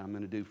them what I'm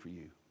going to do for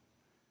you.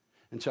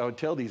 And so I would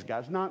tell these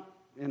guys, not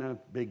in a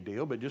big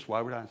deal, but just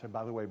while we're talking, I said,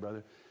 by the way,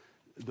 brother,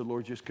 the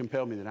Lord just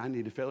compelled me that I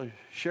need to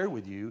share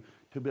with you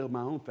to build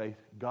my own faith.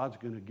 God's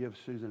going to give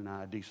Susan and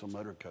I a diesel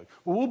motor coach.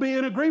 Well, we'll be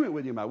in agreement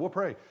with you, Mike. We'll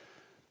pray.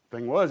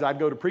 Thing was, I'd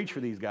go to preach for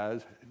these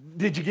guys.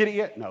 Did you get it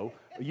yet? No.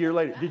 A year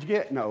later, did you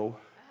get it? No.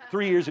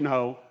 3 years,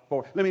 no.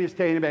 4. Let me just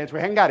tell you in advance, we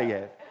haven't got it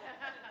yet.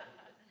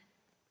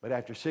 But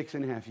after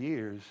 6.5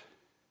 years,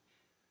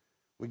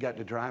 we got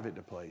to drive it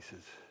to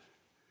places.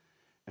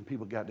 And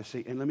people got to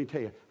see. And let me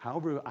tell you,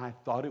 however I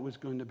thought it was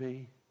going to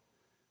be,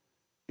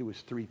 it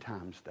was 3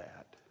 times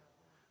that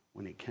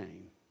when it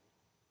came.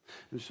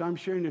 And so I'm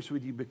sharing this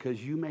with you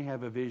because you may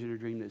have a vision or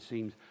dream that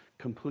seems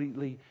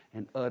completely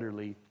and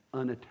utterly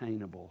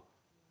unattainable.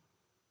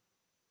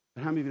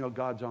 But how many of you know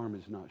God's arm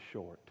is not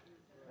short?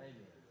 Amen.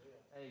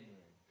 Amen.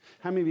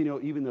 How many of you know,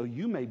 even though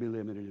you may be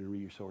limited in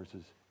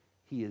resources,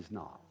 He is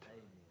not?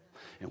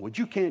 And what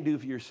you can't do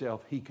for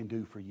yourself, He can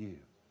do for you.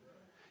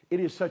 It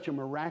is such a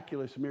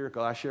miraculous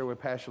miracle. I shared with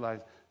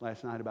Pastor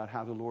last night about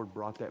how the Lord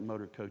brought that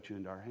motor coach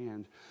into our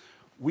hands.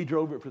 We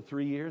drove it for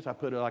 3 years. I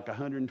put like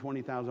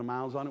 120,000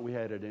 miles on it. We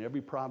had it in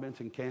every province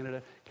in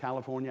Canada,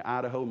 California,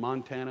 Idaho,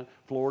 Montana,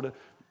 Florida,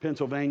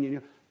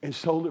 Pennsylvania, and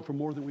sold it for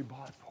more than we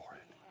bought for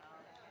it.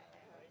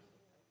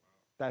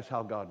 That's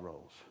how God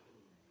rolls.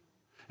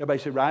 Everybody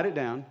say, write it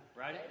down.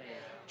 Write it down.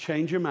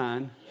 Change your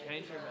mind.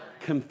 Change your mind.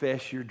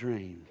 Confess your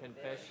dream.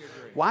 Confess your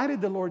dream. Why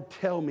did the Lord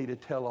tell me to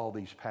tell all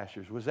these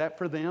pastors? Was that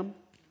for them?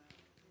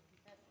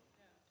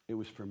 It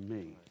was for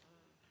me.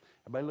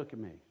 Everybody look at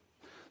me.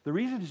 The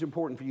reason it's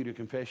important for you to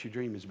confess your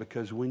dream is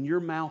because when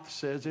your mouth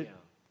says it,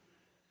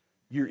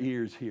 your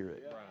ears hear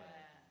it.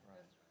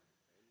 Right.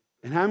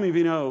 And how many of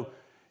you know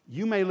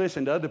you may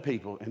listen to other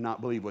people and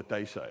not believe what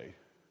they say?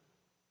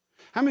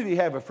 How many of you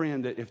have a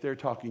friend that if they're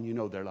talking, you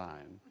know they're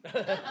lying?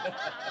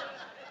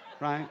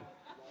 Right?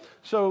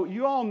 So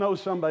you all know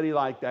somebody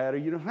like that, or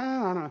you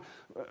know,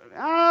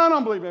 I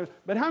don't believe it.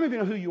 But how many of you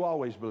know who you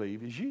always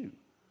believe is you?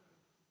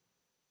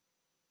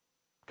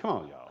 Come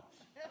on, y'all.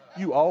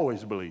 You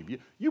always believe you.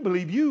 You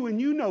believe you, and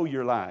you know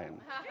you're lying.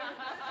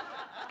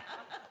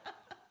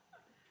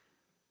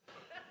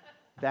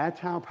 That's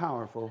how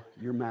powerful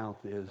your mouth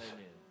is.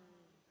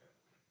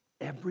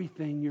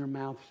 Everything your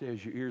mouth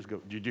says, your ears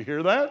go, did you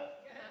hear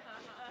that?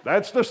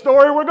 That's the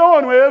story we're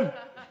going with.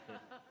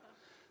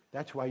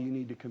 That's why you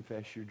need to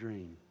confess your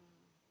dream.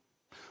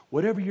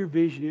 Whatever your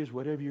vision is,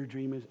 whatever your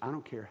dream is, I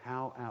don't care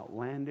how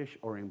outlandish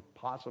or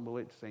impossible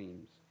it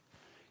seems.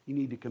 You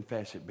need to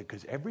confess it,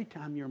 because every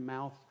time your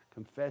mouth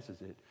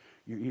confesses it,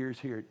 your ears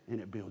hear it, and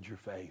it builds your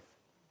faith.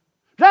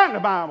 Is that in the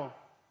Bible?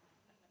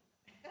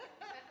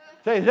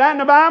 Say, is that in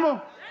the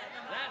Bible?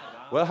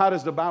 Well, how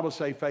does the Bible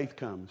say faith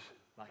comes?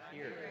 By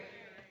hearing.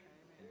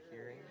 And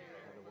hearing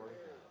of the word of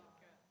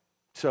God.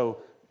 So,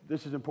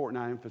 this is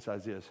important. I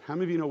emphasize this. How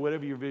many of you know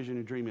whatever your vision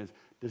and dream is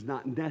does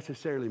not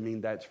necessarily mean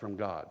that's from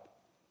God?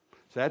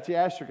 So that's the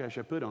asterisk I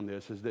should put on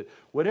this, is that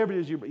whatever it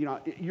is,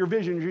 your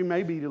vision and dream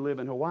may be to live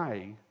in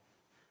Hawaii,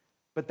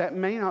 but that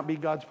may not be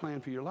God's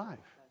plan for your life.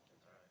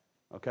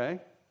 Okay?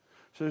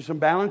 So there's some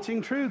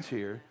balancing truths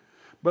here.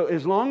 But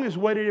as long as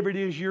whatever it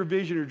is your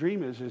vision or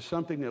dream is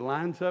something that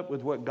lines up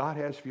with what God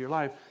has for your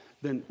life,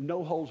 then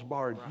no holds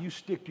barred. Right. You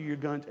stick to your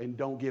guns and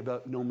don't give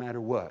up no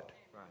matter what.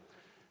 Right.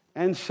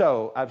 And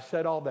so I've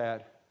said all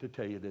that to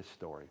tell you this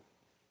story.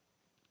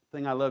 The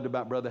thing I loved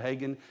about Brother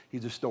Hagin,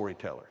 he's a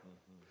storyteller.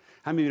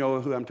 How many of you know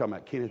who I'm talking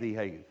about? Kenneth E.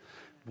 Hagin.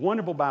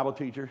 Wonderful Bible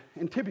teacher,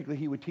 and typically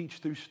he would teach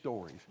through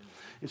stories.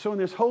 And so in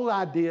this whole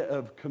idea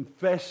of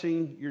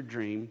confessing your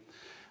dream,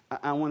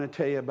 I want to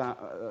tell you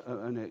about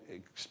an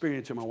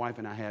experience that my wife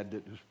and I had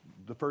that was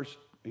the first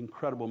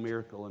incredible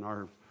miracle in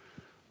our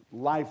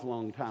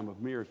lifelong time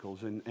of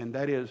miracles. And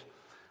that is,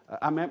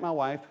 I met my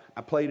wife.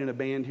 I played in a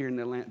band here in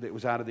Atlanta that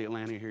was out of the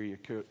Atlanta area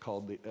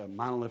called the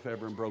Mile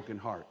Lefevre and Broken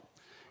Heart.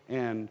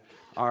 And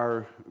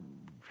our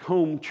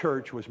home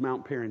church was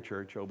Mount Perrin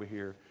Church over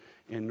here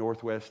in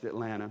northwest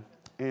Atlanta.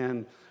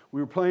 And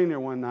we were playing there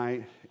one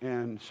night,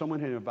 and someone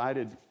had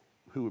invited,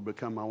 who would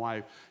become my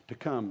wife, to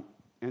come.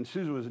 And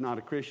Susan was not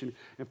a Christian.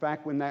 In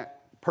fact, when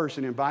that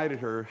person invited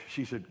her,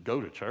 she said,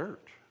 go to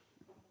church.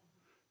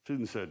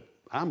 Susan said,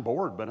 I'm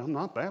bored, but I'm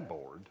not that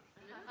bored.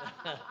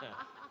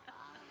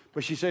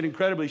 But she said,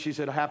 incredibly, she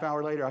said, a half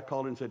hour later, I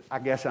called her and said, I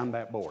guess I'm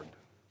that bored.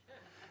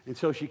 And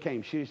so she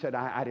came. She said,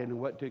 I didn't know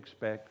what to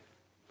expect.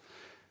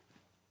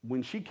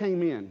 When she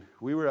came in,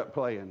 we were up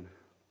playing.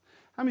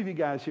 How many of you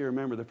guys here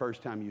remember the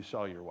first time you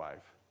saw your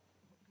wife?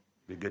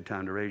 Be a good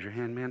time to raise your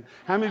hand, man.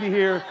 How many of you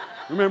here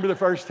remember the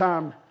first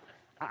time?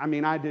 I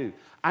mean, I do.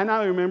 I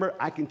now remember,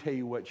 I can tell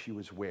you what she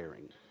was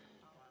wearing.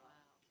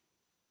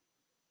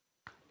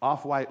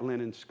 Off-white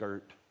linen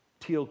skirt,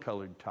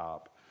 teal-colored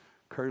top,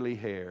 curly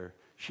hair.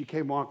 She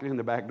came walking in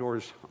the back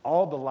doors.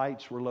 All the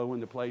lights were low in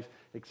the place,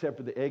 except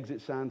for the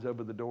exit signs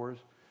over the doors.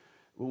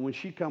 Well, when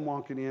she come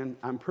walking in,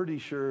 I'm pretty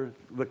sure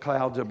the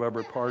clouds above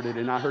her parted,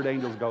 and I heard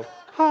angels go,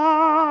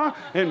 ha!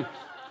 And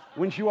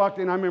when she walked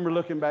in, I remember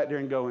looking back there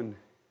and going,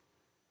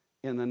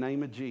 in the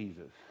name of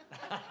Jesus,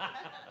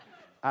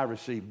 I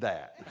received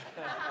that.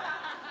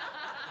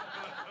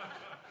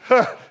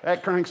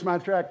 That cranks my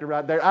tractor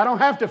right there. I don't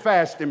have to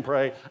fast and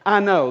pray. I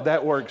know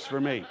that works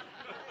for me.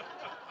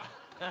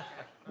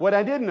 What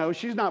I didn't know,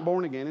 she's not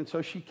born again, and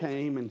so she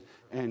came,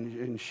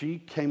 and she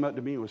came up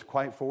to me and was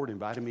quite forward,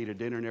 invited me to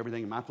dinner and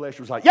everything, and my flesh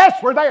was like,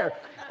 yes, we're there!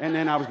 And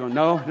then I was going,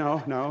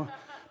 no,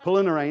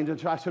 pulling the reins, and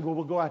so I said, well,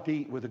 we'll go out to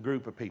eat with a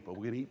group of people.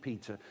 We're going to eat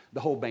pizza. The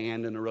whole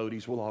band and the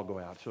roadies, we'll all go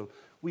out. So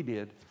we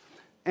did.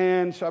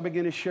 And so I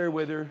began to share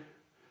with her.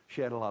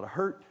 She had a lot of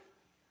hurt.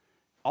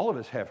 All of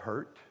us have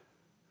hurt.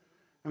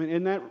 I mean,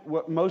 isn't that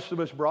what most of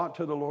us brought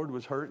to the Lord,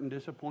 was hurt and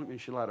disappointment?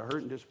 She had a lot of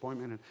hurt and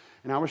disappointment.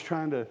 And I was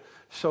trying to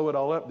sew it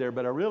all up there,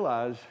 but I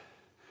realized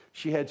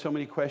she had so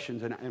many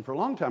questions. And for a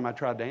long time, I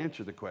tried to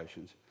answer the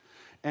questions.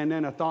 And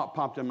then a thought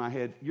popped in my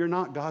head, you're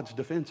not God's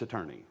defense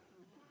attorney.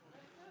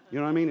 You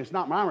know what I mean? It's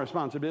not my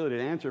responsibility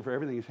to answer for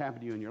everything that's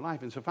happened to you in your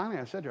life. And so finally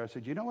I said to her, I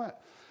said, you know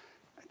what?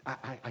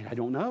 I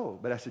don't know.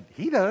 But I said,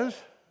 he does.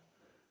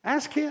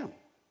 Ask him.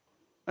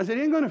 I said,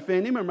 it ain't going to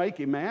offend him or make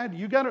him mad.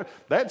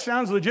 That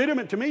sounds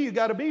legitimate to me. You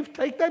got a beef,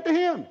 take that to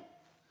him.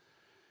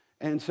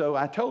 And so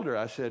I told her,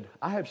 I said,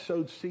 I have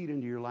sowed seed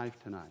into your life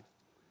tonight.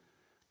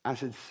 I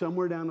said,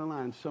 somewhere down the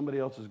line, somebody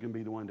else is going to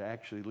be the one to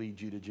actually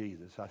lead you to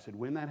Jesus. I said,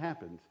 when that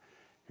happens,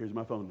 here's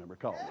my phone number.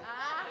 Call me.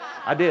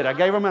 I did. I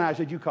gave him and I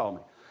said, you call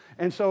me.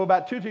 And so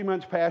about 2-3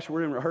 months passed.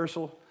 We're in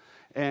rehearsal.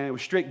 And it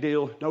was a strict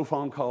deal. No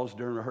phone calls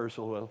during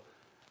rehearsal. Well,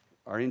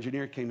 our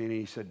engineer came in and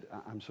he said,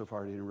 I'm so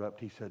sorry to interrupt.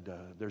 He said,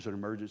 there's an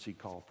emergency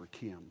call for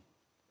Kim.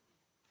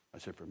 I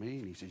said, for me?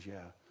 And he says,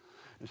 yeah.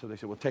 And so they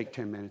said, well, take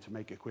 10 minutes and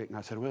make it quick. And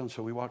I said, well, and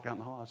so we walked out in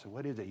the hall. I said,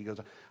 what is it? He goes,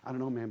 I don't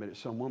know, man, but it's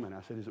some woman.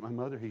 I said, is it my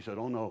mother? He said,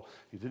 oh, no.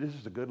 He said, this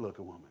is a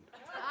good-looking woman.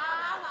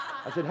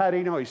 I said, how do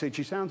you know? He said,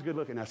 she sounds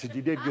good-looking. I said,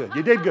 you did good.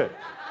 You did good.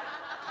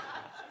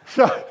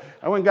 So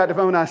I went and got the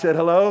phone. I said,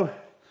 hello.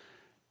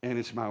 And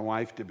it's my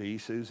wife-to-be,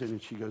 Susan.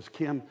 And she goes,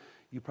 Kim,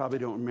 you probably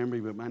don't remember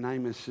me, but my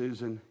name is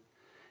Susan.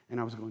 And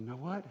I was going, no,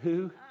 what?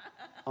 Who?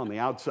 On the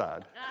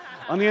outside.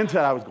 On the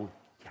inside, I was going,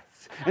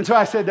 yes. And so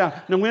I said, now,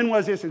 when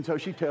was this? And so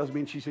she tells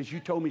me, and she says, you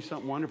told me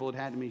something wonderful had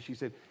happened to me. She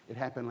said, it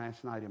happened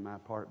last night in my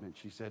apartment.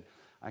 She said,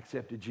 I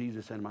accepted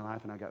Jesus into my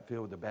life, and I got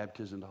filled with the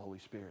baptism of the Holy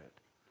Spirit.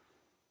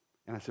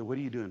 And I said, what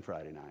are you doing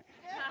Friday night?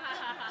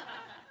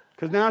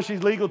 Because now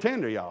she's legal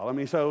tender, y'all. I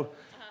mean, so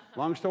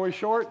long story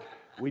short,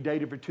 we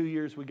dated for 2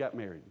 years. We got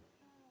married.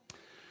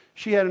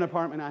 She had an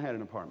apartment. I had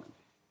an apartment.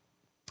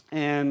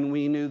 And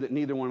we knew that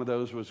neither one of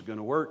those was going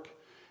to work.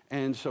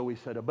 And so we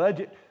set a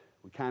budget.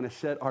 We kind of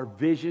set our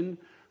vision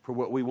for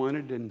what we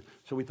wanted. And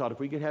so we thought if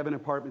we could have an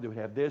apartment that would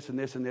have this and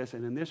this and this,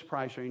 and in this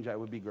price range, that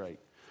would be great.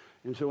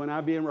 And so when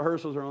I'd be in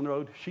rehearsals or on the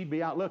road, she'd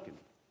be out looking.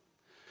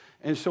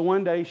 And so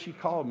one day she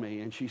called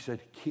me and she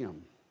said,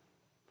 Kim,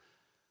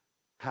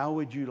 how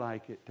would you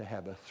like it to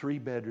have a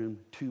 3-bedroom,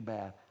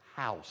 2-bath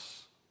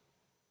house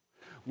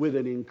with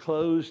an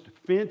enclosed,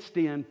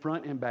 fenced-in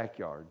front and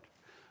backyard,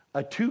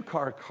 a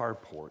 2-car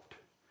carport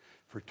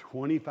for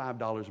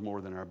 $25 more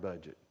than our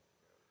budget?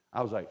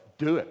 I was like,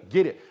 do it,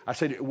 get it. I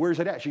said, where's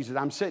it at? She said,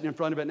 I'm sitting in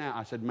front of it now.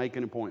 I said, make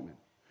an appointment.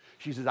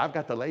 She says, I've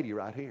got the lady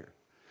right here.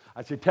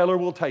 I said, tell her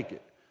we'll take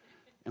it.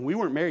 And we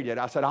weren't married yet.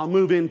 I said, I'll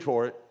move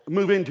into it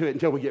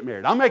until we get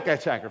married. I'll make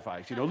that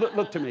sacrifice. You know,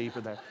 look to me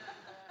for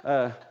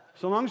that.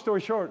 So long story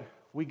short,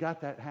 we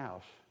got that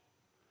house.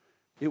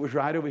 It was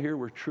right over here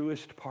where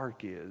Truist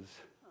Park is,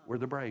 where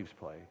the Braves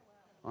play,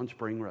 on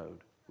Spring Road.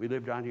 We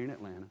lived right here in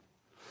Atlanta.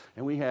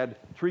 And we had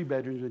 3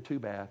 bedrooms and 2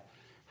 baths,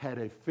 had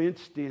a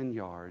fenced-in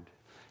yard,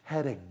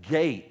 had a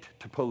gate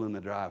to pull in the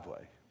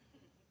driveway.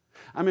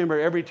 I remember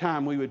every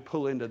time we would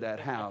pull into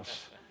that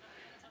house,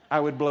 I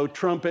would blow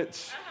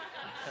trumpets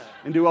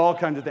and do all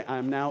kinds of things.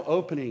 I'm now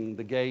opening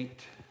the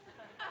gate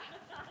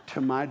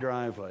to my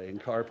driveway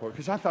and carport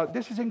because I thought,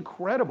 this is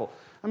incredible.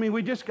 I mean,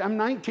 I'm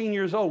 19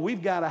 years old.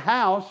 We've got a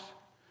house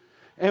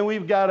and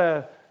we've got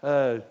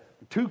a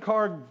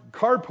 2-car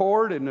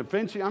carport and a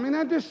fencing. I mean,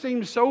 that just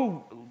seems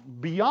so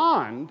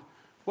beyond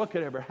what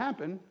could ever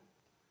happen.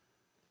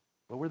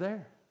 But we're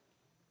there.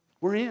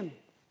 We're in.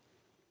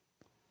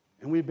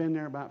 And we've been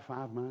there about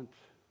 5 months.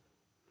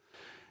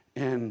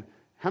 And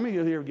how many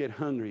of you ever get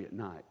hungry at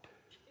night?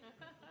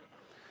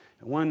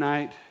 And one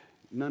night,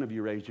 none of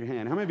you raised your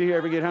hand. How many of you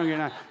ever get hungry at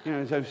night? You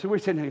know, so we're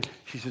sitting there.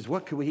 She says,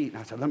 what can we eat? And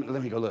I said,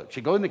 let me go look.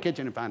 She go in the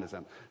kitchen and find us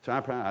something. So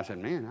I said,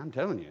 man, I'm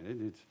telling you,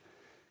 it's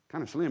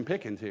kind of slim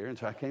pickings here. And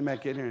so I came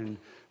back in here. And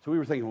so we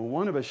were thinking, well,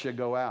 one of us should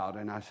go out.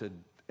 And I said,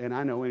 and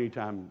I know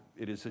anytime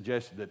it is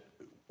suggested that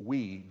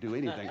we do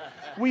anything,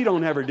 we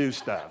don't ever do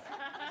stuff.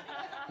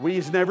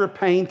 We's never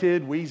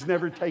painted. We's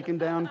never taken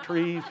down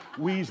trees.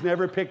 We's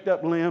never picked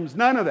up limbs.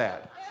 None of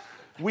that.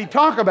 We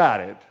talk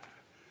about it.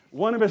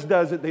 One of us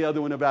does it. The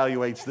other one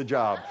evaluates the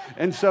job.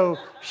 And so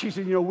she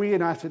said,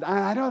 and I said,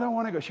 I don't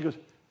want to go. She goes,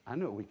 I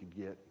know what we could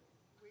get.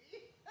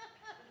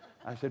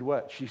 I said,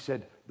 what? She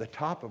said, the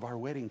top of our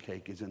wedding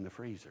cake is in the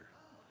freezer.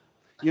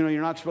 You're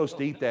not supposed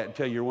to eat that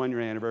until your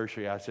 1-year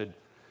anniversary. I said,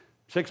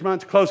 6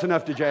 months, close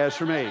enough to jazz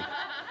for me.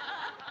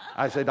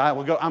 I said, I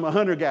will go. I'm a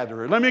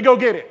hunter-gatherer. Let me go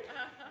get it.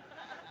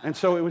 And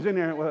so it was in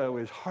there. Well, it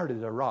was hard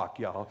as a rock,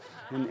 y'all.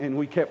 And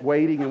we kept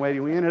waiting and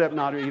waiting. We ended up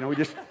not, we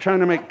just trying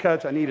to make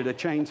cuts. I needed a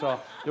chainsaw.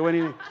 Do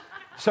anything.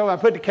 So I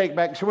put the cake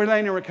back. So we're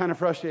laying there. We're kind of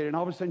frustrated. And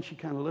all of a sudden, she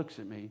kind of looks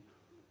at me.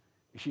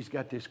 She's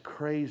got this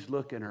crazed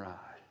look in her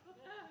eye.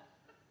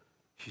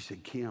 She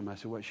said, Kim. I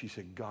said, what? She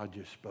said, God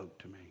just spoke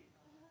to me.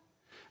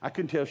 I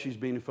couldn't tell if she's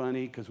being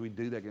funny because we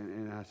do that.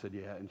 And I said,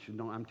 yeah. And she said,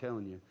 no, I'm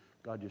telling you,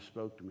 God just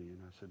spoke to me. And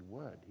I said,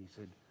 what?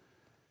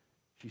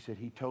 She said,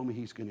 he told me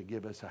he's going to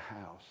give us a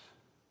house.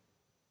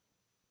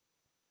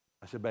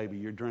 I said, baby,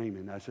 you're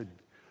dreaming. I said,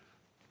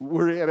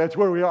 that's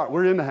where we are.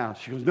 We're in the house.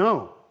 She goes,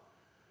 no.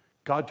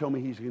 God told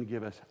me he's going to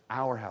give us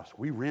our house.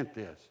 We rent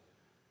this.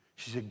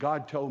 She said,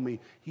 God told me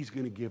he's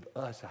going to give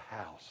us a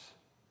house.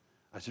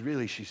 I said,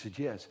 really? She said,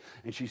 yes.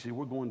 And she said,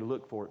 we're going to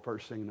look for it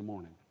first thing in the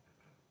morning.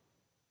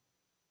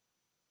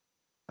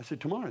 I said,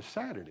 tomorrow's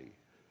Saturday.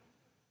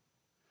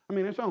 I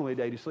mean, it's only a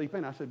day to sleep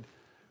in. I said,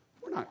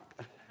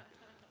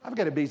 I've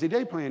got a busy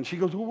day planned. She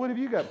goes, well, what have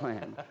you got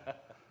planned?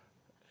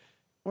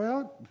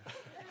 Well,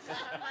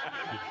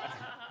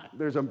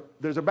 there's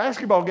a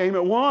basketball game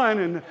at 1,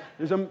 and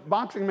there's a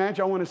boxing match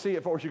I want to see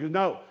at 4. She goes,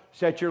 no,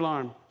 set your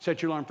alarm.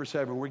 Set your alarm for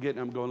 7. We're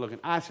getting up, going looking.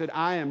 I said,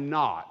 I am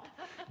not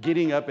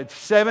getting up at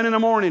 7 in the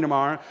morning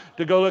tomorrow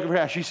to go looking for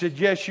her house. She said,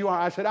 yes, you are.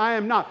 I said, I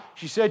am not.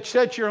 She said,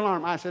 set your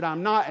alarm. I said,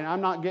 I'm not, and I'm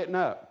not getting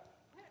up.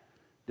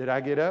 Did I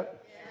get up?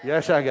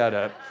 Yes, I got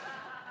up.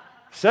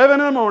 7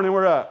 in the morning,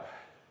 we're up.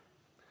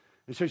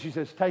 And so she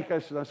says, take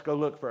us, let's go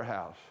look for a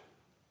house.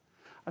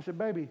 I said,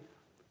 baby,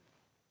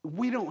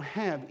 we don't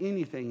have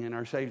anything in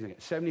our savings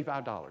account.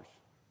 $75.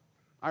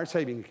 Our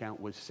savings account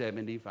was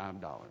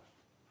 $75.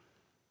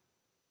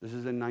 This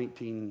is in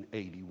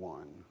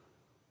 1981.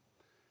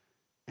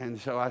 And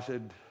so I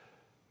said,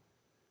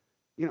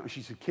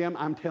 she said, Kim,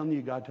 I'm telling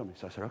you, God told me.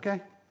 So I said,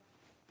 okay.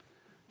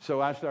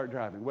 So I started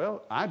driving.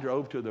 Well, I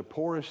drove to the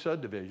poorest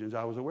subdivisions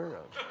I was aware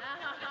of.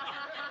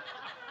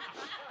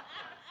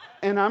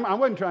 And I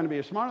wasn't trying to be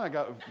a smart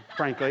aleck,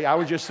 frankly. I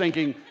was just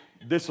thinking,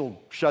 this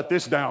will shut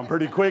this down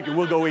pretty quick and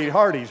we'll go eat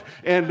Hardee's.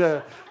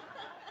 And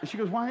she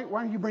goes, why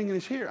are you bringing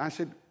us here? I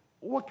said,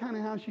 what kind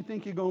of house you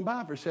think you're going to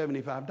buy for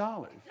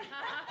 $75?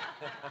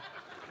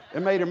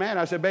 It made her mad.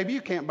 I said, baby,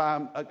 you can't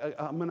buy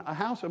a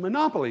house, a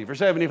Monopoly for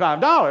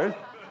 $75.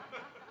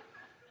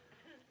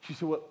 She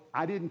said, well,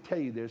 I didn't tell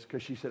you this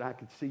because she said, I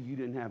could see you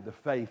didn't have the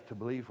faith to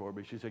believe for it.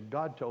 But she said,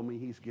 God told me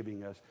he's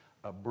giving us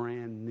a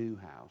brand new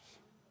house.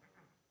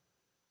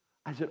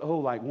 I said, oh,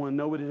 like one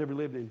nobody's ever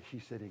lived in? She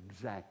said,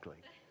 exactly.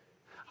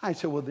 I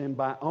said, well, then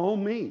by all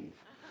means,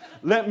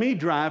 let me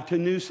drive to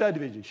new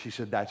subdivisions. She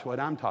said, that's what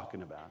I'm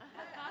talking about.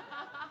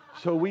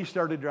 So we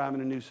started driving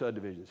to new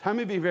subdivisions. How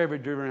many of you have ever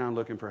driven around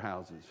looking for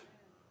houses?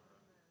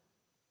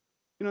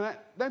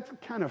 That's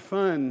kind of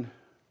fun,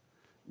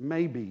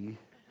 maybe,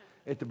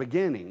 at the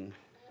beginning.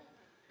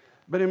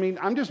 But,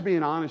 I'm just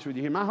being honest with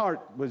you here. My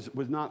heart was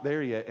not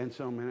there yet. And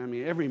so,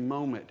 every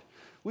moment,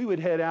 we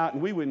would head out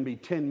and we wouldn't be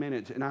 10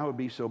 minutes and I would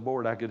be so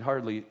bored I could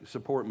hardly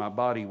support my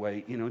body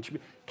weight. And she'd be,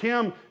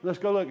 Kim, let's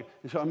go look.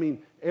 And so,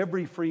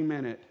 every free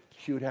minute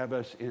she would have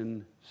us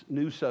in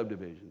new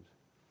subdivisions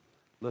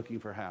looking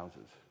for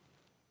houses.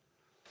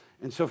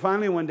 And so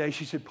finally one day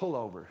she said, pull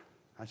over.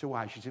 I said,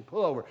 why? She said,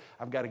 pull over.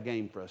 I've got a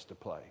game for us to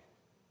play.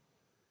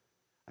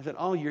 I said,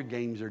 all your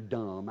games are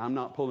dumb. I'm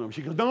not pulling over.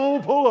 She goes,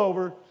 don't pull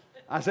over.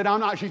 I said, I'm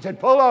not. She said,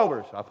 pull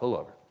over. So I pull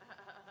over.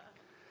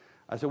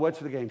 I said, what's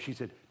the game? She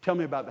said, tell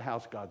me about the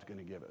house God's going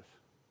to give us.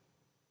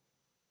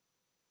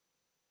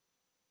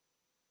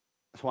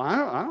 So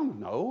I don't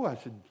know.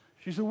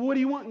 She said, well, what do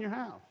you want in your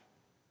house?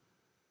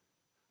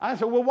 I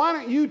said, well, why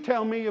don't you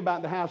tell me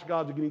about the house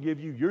God's going to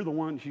give you? You're the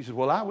one. She said,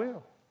 well, I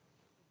will.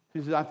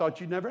 She said, I thought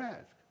you'd never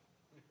ask.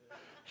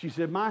 She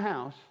said, my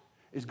house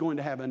is going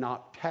to have an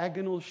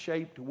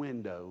octagonal-shaped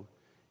window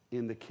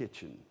in the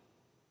kitchen.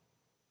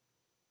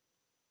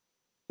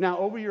 Now,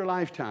 over your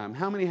lifetime,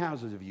 how many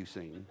houses have you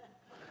seen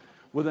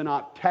with an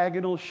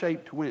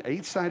octagonal-shaped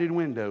 8-sided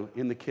window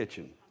in the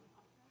kitchen?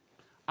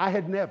 I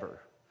had never.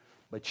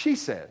 But she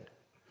said,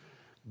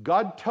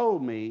 God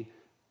told me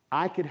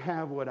I could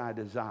have what I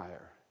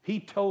desire. He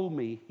told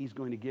me he's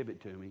going to give it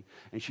to me.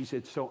 And she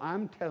said, so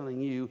I'm telling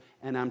you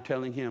and I'm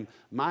telling him,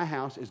 my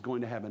house is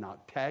going to have an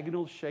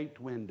octagonal-shaped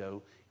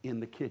window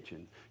in the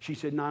kitchen. She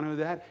said, not only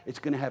that, it's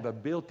going to have a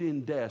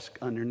built-in desk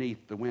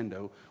underneath the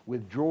window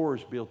with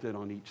drawers built in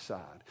on each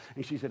side.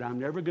 And she said, I'm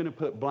never going to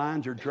put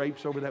blinds or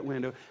drapes over that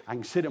window. I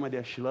can sit at my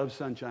desk. She loves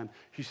sunshine.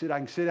 She said, I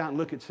can sit out and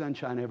look at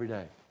sunshine every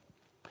day.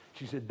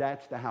 She said,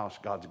 that's the house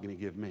God's going to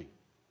give me.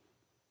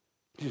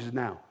 She said,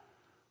 now,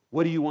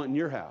 what do you want in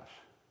your house?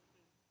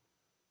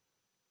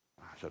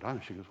 I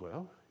said, she goes,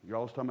 well, you're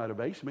always talking about a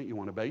basement. You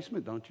want a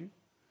basement, don't you?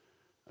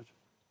 I said,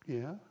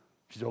 yeah.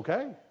 She said,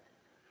 okay.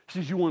 She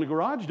says, you want a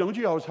garage, don't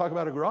you? You always talk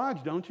about a garage,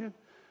 don't you?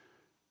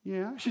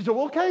 Yeah. She said,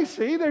 well, okay,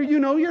 see, there you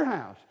know your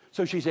house.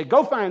 So she said,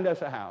 go find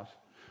us a house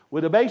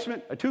with a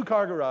basement, a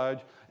 2-car garage,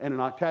 and an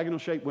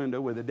octagonal-shaped window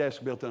with a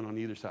desk built in on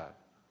either side.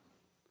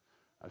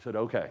 I said,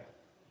 okay.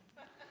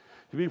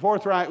 To be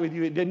forthright with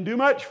you, it didn't do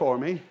much for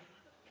me.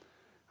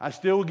 I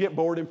still get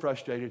bored and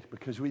frustrated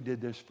because we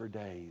did this for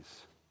days.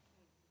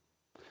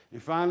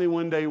 And finally,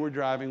 one day we're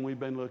driving. We've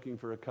been looking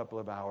for a couple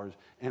of hours.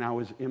 And I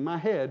was in my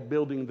head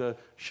building the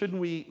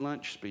shouldn't we eat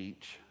lunch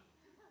speech.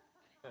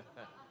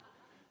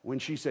 When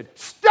she said,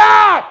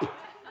 stop!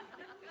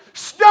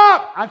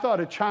 Stop! I thought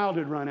a child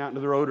had run out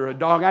into the road or a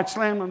dog. I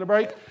slammed on the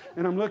brake.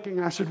 And I'm looking.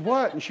 And I said,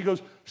 what? And she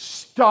goes,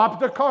 stop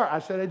the car. I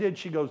said, I did.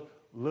 She goes,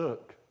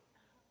 look.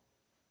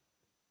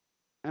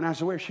 And I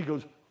said, where? She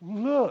goes,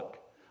 look.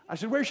 I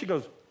said, where? She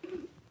goes.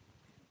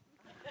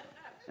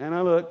 And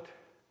I looked.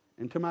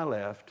 And to my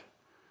left,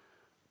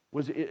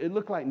 it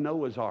looked like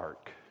Noah's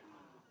Ark,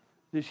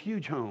 this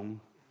huge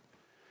home,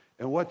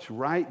 and what's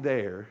right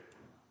there,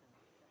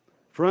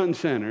 front and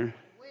center,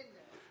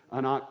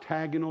 an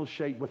octagonal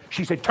shape.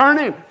 She said, turn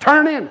in,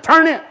 turn in,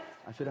 turn in.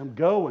 I said, I'm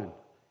going.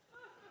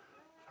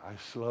 I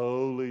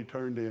slowly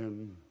turned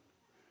in.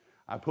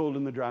 I pulled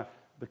in the drive.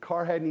 The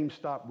car hadn't even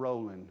stopped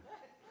rolling.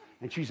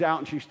 And she's out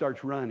and she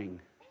starts running.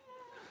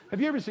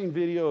 Have you ever seen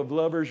video of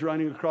lovers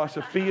running across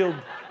a field?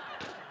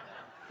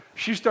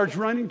 She starts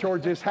running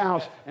towards this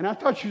house, and I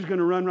thought she was going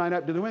to run right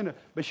up to the window,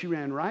 but she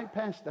ran right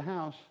past the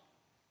house,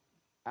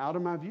 out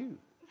of my view.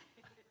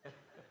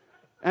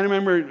 And I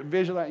remember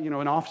visualizing,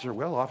 an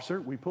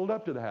officer, we pulled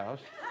up to the house,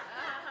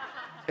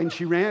 and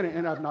she ran,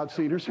 and I've not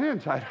seen her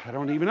since. I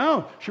don't even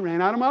know. She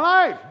ran out of my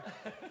life.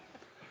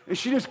 And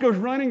she just goes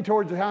running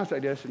towards the house, I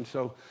guess, and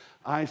so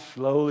I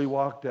slowly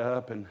walked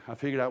up, and I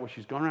figured out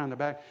she's going around the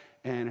back,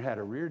 and it had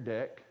a rear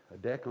deck, a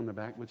deck on the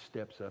back with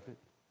steps up it.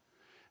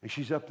 And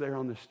she's up there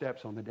on the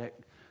steps on the deck,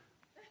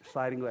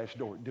 sliding glass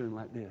door, doing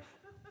like this.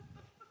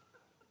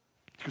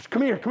 She goes,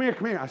 come here.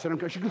 I said, I'm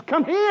coming. She goes,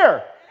 come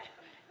here.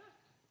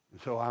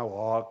 And so I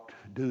walked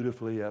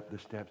dutifully up the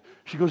steps.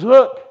 She goes,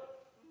 look.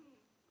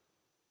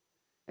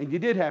 And you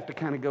did have to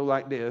kind of go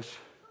like this.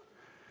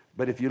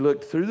 But if you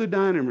looked through the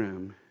dining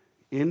room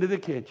into the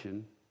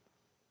kitchen,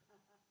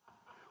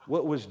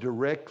 what was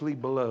directly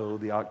below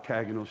the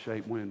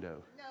octagonal-shaped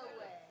window?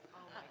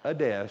 A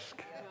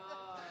desk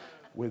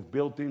with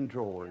built-in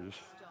drawers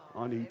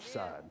on each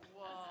side.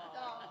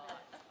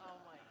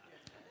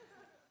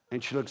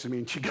 And she looks at me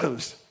and she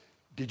goes,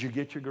 did you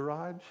get your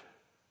garage?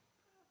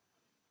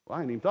 Well,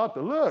 I hadn't even thought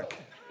to look.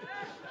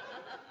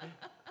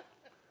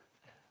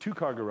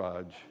 2-car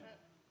garage,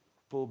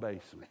 full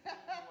basement.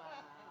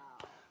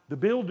 The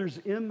builder's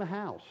in the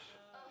house.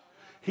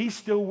 He's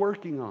still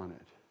working on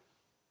it.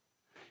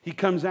 He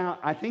comes out.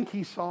 I think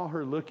he saw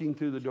her looking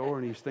through the door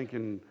and he's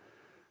thinking,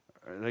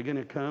 are they going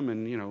to come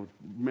and,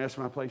 mess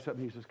my place up?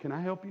 And he says, can I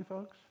help you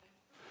folks?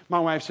 My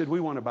wife said, we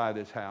want to buy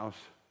this house.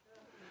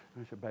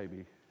 I said,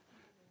 baby,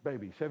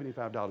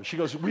 $75. She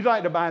goes, we'd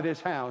like to buy this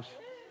house.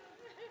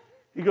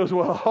 He goes,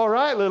 well, all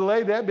right, little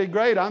lady, that'd be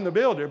great. I'm the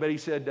builder. But he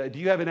said, do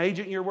you have an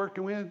agent you're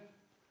working with?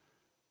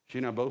 She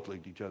and I both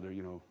looked at each other,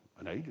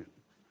 an agent.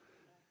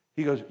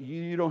 He goes,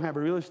 you don't have a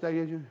real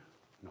estate agent?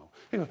 No.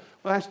 He goes,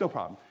 well, that's no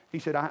problem. He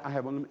said, I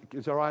have one.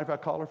 Is it all right if I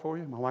call her for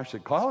you? My wife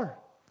said, call her.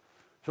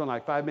 So in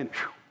like 5 minutes,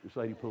 this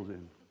lady pulls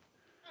in.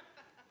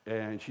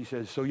 And she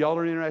says, so y'all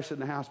are interested in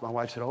the house? My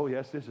wife said, oh,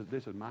 yes, this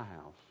is my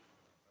house.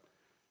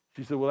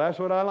 She said, well, that's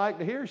what I like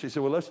to hear. She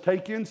said, well, let's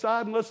take you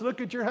inside and let's look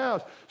at your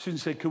house. Susan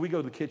said, could we go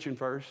to the kitchen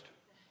first?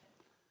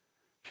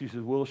 She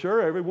said, well,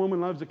 sure, every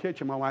woman loves the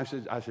kitchen. My wife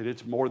said, I said,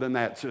 it's more than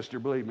that, sister,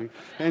 believe me.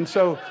 And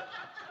so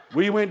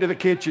we went to the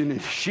kitchen,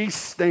 and she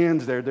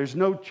stands there. There's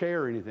no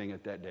chair or anything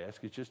at that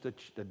desk. It's just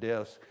a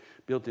desk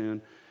built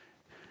in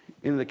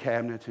the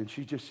cabinets, and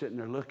she's just sitting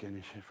there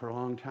looking and for a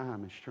long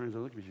time. And she turns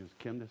and looks at me. She says,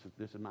 Kim, this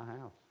is my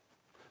house.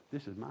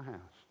 This is my house.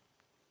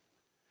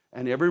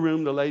 And every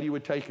room the lady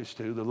would take us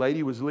to, the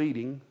lady was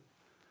leading,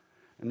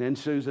 and then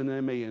Susan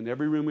and me. And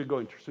every room we'd go,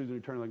 and Susan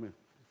would turn and look at me.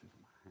 This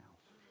is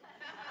my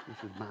house.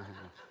 This is my house.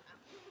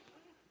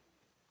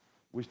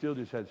 We still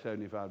just had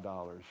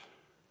 $75.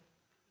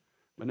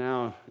 But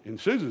now, in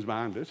Susan's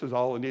mind, this is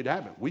all that needed to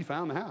happen. We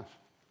found the house.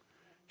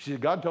 She said,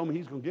 God told me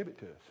he's going to give it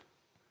to us.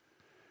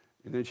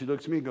 And then she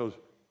looks at me and goes,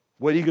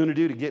 what are you going to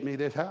do to get me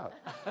this house?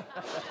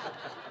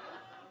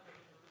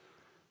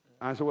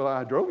 I said, well,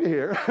 I drove you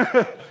here.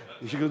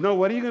 And she goes, no,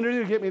 what are you going to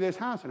do to get me this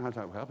house? And I was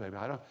like, well, baby,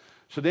 I don't.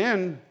 So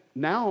then,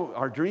 now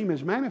our dream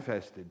is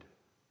manifested.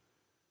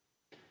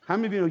 How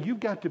many of you know you've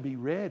got to be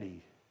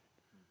ready?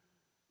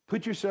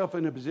 Put yourself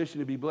in a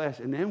position to be blessed.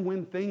 And then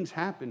when things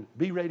happen,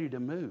 be ready to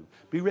move.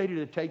 Be ready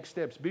to take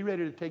steps. Be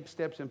ready to take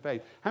steps in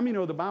faith. How many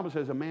know the Bible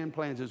says a man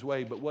plans his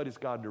way, but what does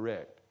God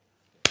direct?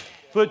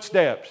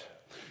 Footsteps.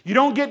 You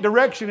don't get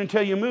direction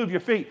until you move your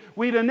feet.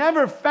 We'd have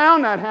never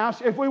found that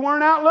house if we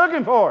weren't out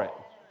looking for it.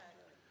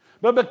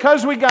 But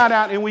because we got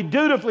out and we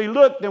dutifully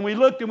looked and we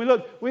looked and we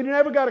looked, we'd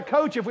never got a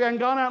coach if we hadn't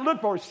gone out and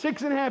looked for it.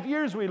 6.5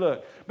 years we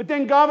looked. But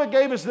then God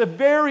gave us the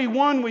very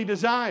one we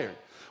desired.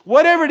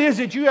 Whatever it is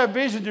that you have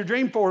visions or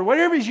dream for,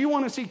 whatever it is you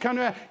want to see come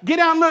to pass, get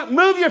out and look.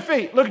 Move your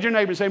feet. Look at your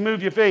neighbor and say,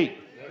 move your feet.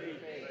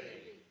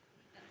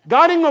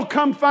 God ain't going to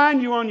come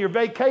find you on your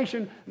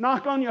vacation,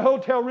 knock on your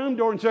hotel room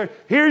door and say,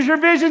 here's your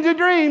visions and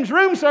dreams,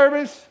 room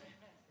service.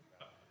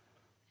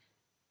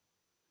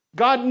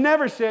 God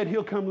never said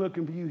he'll come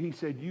looking for you. He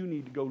said you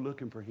need to go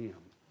looking for him.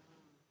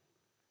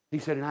 He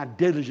said, and I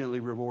diligently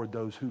reward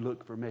those who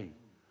look for me.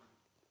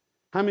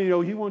 How many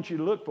know he wants you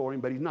to look for him,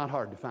 but he's not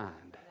hard to find?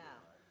 No.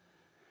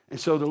 And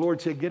so the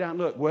Lord said, get out and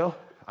look. Well,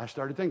 I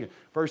started thinking,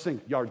 first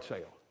thing, yard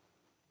sale.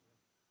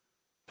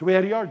 So we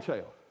had a yard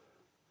sale.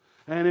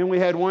 And then we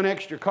had one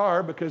extra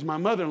car because my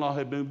mother-in-law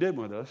had moved in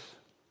with us.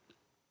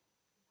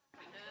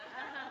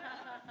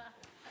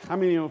 How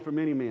many know for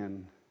many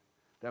men,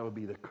 that would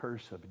be the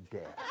curse of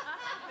death?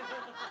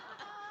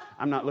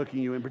 I'm not looking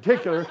at you in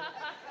particular,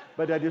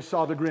 but I just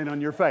saw the grin on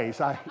your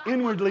face. I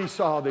inwardly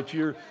saw that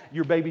your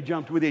baby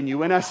jumped within you.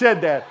 When I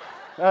said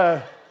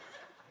that,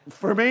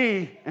 for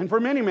me, and for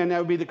many men, that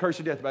would be the curse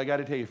of death. But I got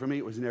to tell you, for me,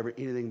 it was never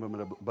anything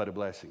but a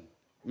blessing.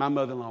 My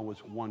mother-in-law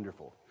was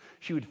wonderful.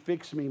 She would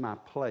fix me my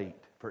plate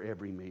for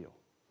every meal.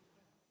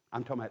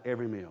 I'm talking about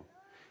every meal.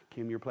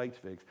 Kim, your plate's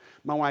fixed.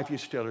 My wife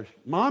used to tell her,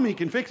 Mom, he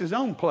can fix his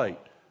own plate.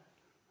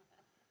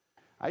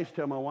 I used to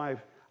tell my wife,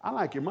 I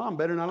like your mom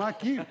better than I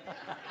like you.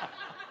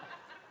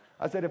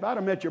 I said, if I'd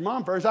have met your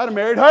mom first, I'd have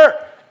married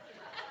her.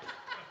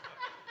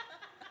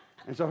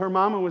 And so her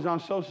mama was on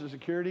Social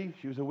Security.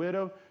 She was a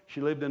widow.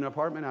 She lived in an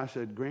apartment. I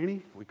said,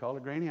 Granny, we call her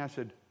Granny. I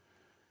said,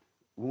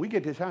 when we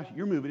get this house,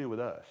 you're moving in with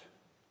us.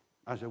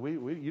 I said,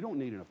 you don't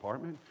need an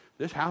apartment.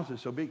 This house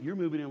is so big, you're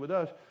moving in with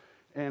us.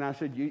 And I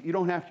said, you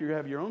don't have to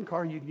have your own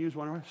car. You can use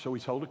one of ours. So we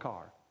sold a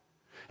car.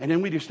 And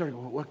then we just started,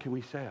 well, what can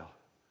we sell?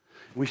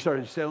 We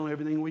started selling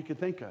everything we could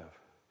think of.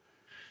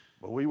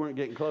 But we weren't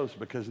getting close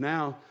because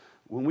now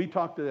when we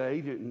talked to the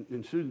agent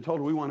and Susan told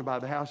her we want to buy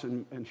the house,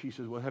 and she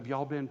says, well, have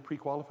y'all been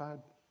pre-qualified?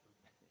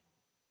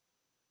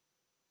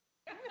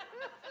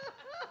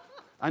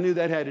 I knew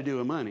that had to do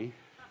with money.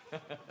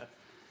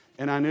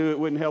 And I knew it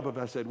wouldn't help if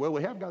I said, well,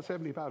 we have got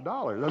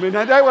 $75. I mean,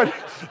 that would.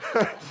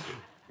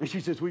 And she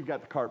says, we've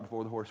got the cart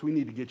before the horse. We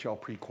need to get y'all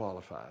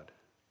pre-qualified.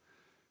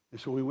 And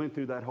so we went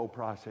through that whole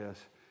process,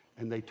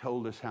 and they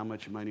told us how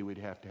much money we'd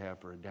have to have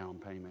for a down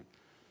payment.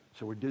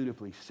 So we're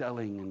dutifully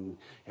selling and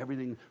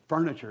everything,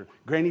 furniture.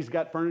 Granny's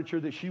got furniture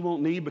that she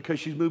won't need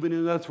because she's moving in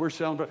with us. We're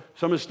selling.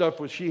 Some of the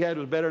stuff she had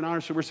was better than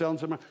ours, so we're selling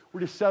some.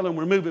 We're just selling,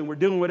 we're moving, we're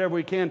doing whatever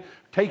we can,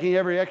 taking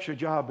every extra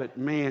job. But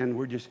man,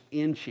 we're just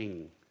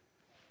inching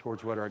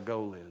towards what our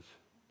goal is.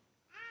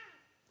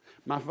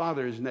 My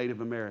father is Native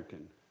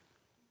American.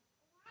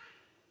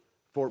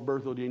 Fort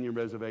Berthold Indian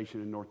Reservation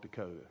in North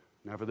Dakota.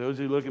 Now, for those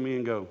who look at me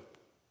and go,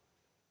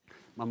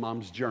 my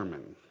mom's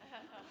German.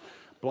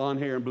 Blonde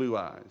hair and blue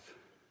eyes.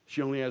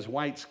 She only has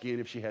white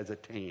skin if she has a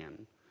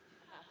tan.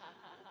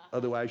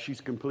 Otherwise, she's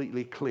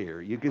completely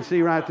clear. You can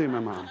see right through my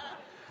mom.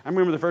 I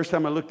remember the first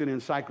time I looked at an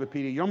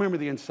encyclopedia. Y'all remember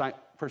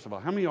first of all,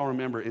 how many of y'all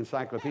remember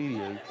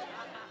encyclopedias?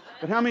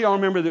 But how many of y'all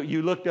remember that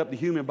you looked up the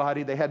human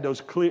body? They had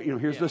those clear,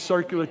 here's the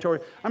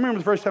circulatory. I remember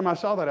the first time I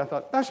saw that, I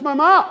thought, that's my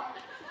mom.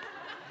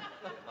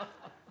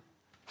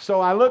 So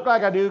I look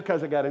like I do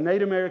because I got a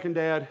Native American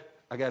dad,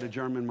 I got a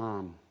German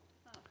mom.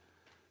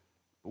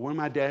 When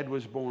my dad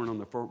was born on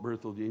the Fort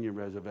Berthold Indian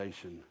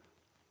Reservation,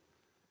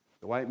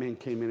 the white men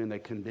came in and they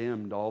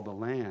condemned all the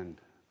land,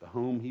 the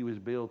home he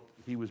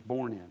was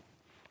born in,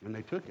 and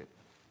they took it.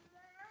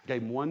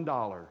 Gave him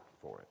 $1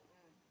 for it.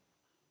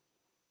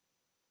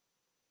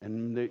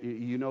 And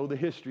you know the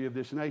history of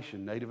this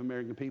nation. Native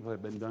American people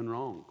have been done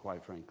wrong,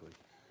 quite frankly.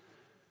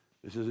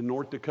 This is in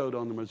North Dakota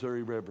on the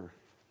Missouri River.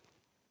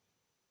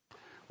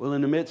 Well,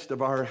 in the midst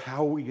of our,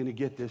 how are we going to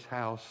get this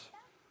house?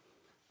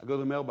 I go to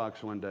the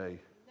mailbox one day.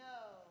 No.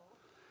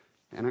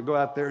 And I go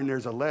out there and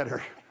there's a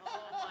letter.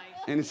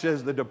 And it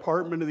says the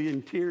Department of the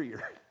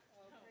Interior.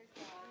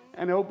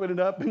 And I open it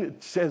up and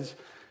it says,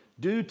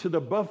 due to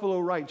the Buffalo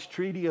Rights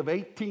Treaty of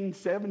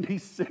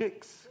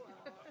 1876.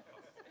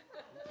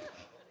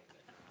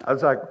 I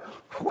was like,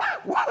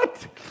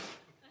 what?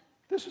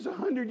 This was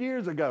 100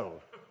 years ago.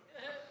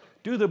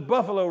 Due to the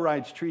Buffalo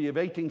Rights Treaty of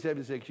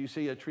 1876, you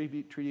see a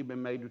treaty had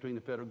been made between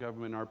the federal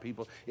government and our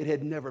people. It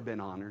had never been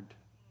honored.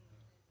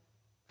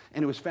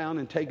 And it was found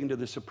and taken to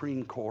the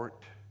Supreme Court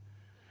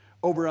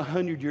over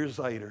 100 years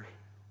later.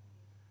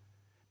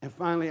 And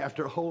finally,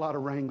 after a whole lot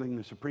of wrangling,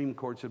 the Supreme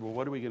Court said, well,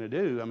 what are we going to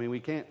do? I mean,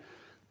 we can't.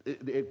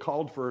 It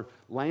called for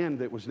land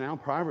that was now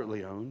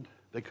privately owned.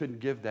 They couldn't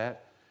give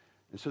that.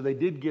 And so they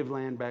did give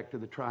land back to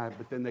the tribe,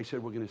 but then they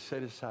said, we're going to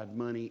set aside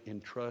money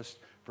in trust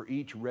for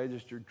each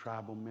registered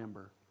tribal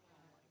member.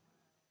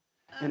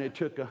 And it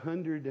took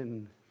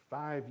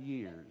 105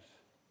 years.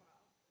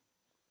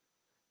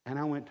 And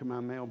I went to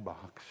my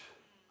mailbox.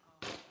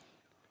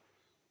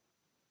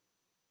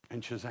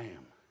 And Shazam.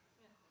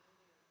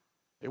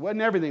 It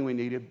wasn't everything we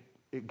needed.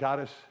 It got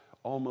us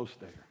almost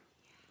there.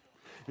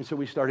 And so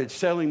we started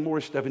selling more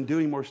stuff and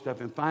doing more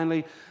stuff. And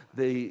finally,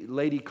 the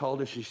lady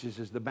called us and she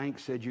says, the bank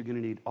said you're going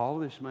to need all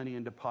this money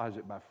in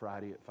deposit by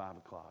Friday at 5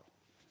 o'clock.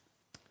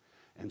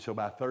 And so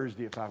by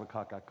Thursday at 5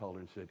 o'clock, I called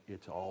her and said,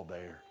 it's all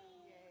there.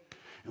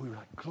 And we were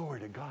like, glory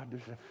to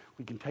God,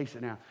 we can taste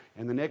it now.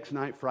 And the next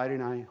night, Friday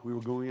night, we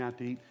were going out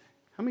to eat.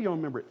 How many of y'all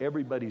remember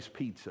Everybody's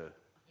Pizza?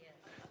 Yes.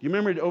 You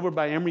remember it over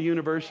by Emory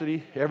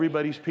University,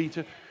 Everybody's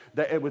Pizza?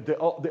 It was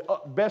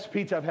the best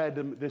pizza I've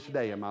had this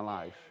day in my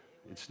life.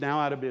 It's now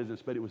out of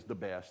business, but it was the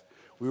best.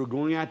 We were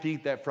going out to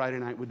eat that Friday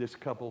night with this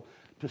couple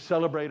to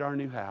celebrate our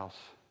new house.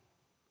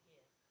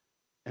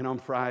 And on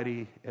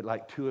Friday at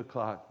like 2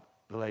 o'clock,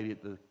 the lady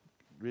at the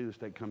real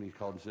estate company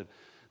called and said,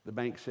 the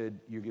bank said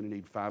you're going to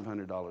need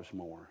 $500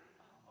 more.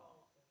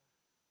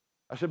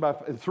 I said, by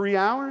 3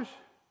 hours?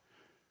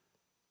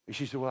 And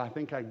she said, well, I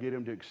think I can get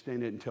them to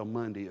extend it until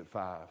Monday at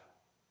 5.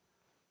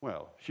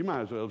 Well, she might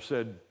as well have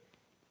said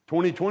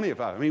 2020 at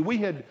 5. I mean, we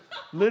had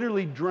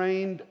literally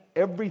drained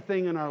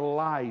everything in our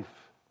life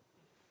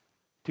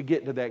to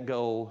get to that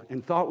goal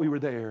and thought we were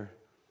there,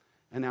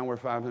 and now we're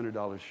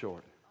 $500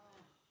 short.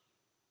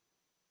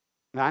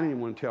 Now, I didn't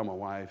even want to tell my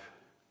wife.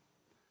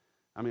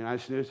 I mean, I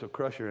just knew this would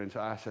crush her. And so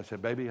I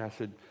said, baby,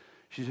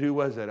 she said, who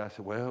was that? I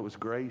said, well, it was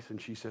Grace. And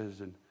she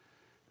says, and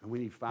we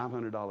need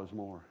 $500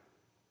 more.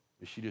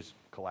 And she just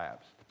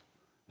collapsed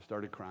and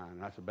started crying.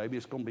 And I said, baby,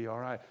 it's going to be all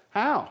right.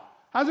 How?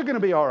 How's it going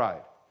to be all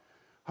right?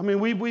 I mean,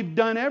 we've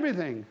done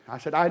everything. I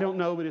said, I don't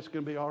know, but it's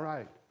going to be all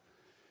right.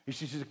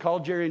 She said, call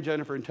Jerry and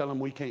Jennifer and tell them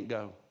we can't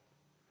go.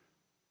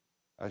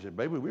 I said,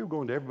 baby, we were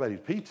going to everybody's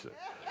pizza.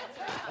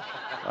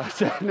 I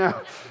said,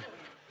 now,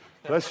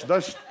 let's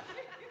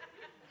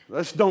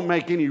don't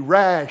make any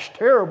rash,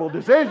 terrible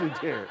decisions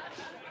here.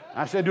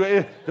 I said,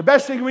 the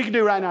best thing we can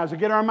do right now is to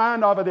get our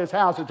mind off of this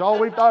house. It's all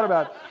we've thought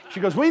about. She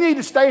goes, we need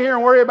to stay here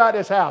and worry about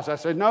this house. I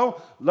said,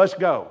 no, let's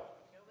go.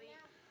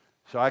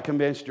 So I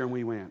convinced her and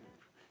we went.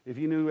 If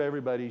you knew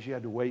everybody's, you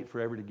had to wait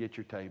forever to get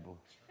your table.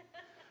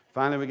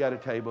 Finally, we got a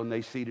table and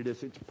they seated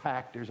us. It's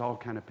packed. There's all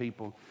kind of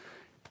people.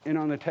 And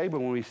on the table,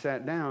 when we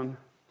sat down,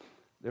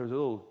 there was a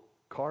little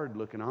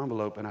card-looking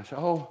envelope. And I said,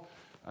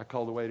 I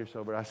called the waiters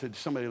over. I said,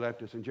 somebody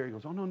left us. And Jerry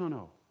goes, oh,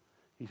 no.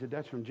 He said,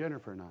 that's from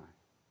Jennifer and I.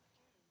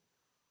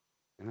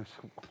 And I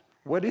said,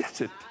 what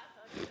is it?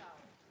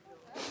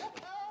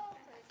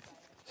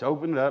 So I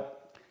opened it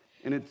up,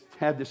 and it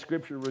had the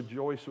scripture,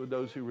 rejoice with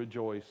those who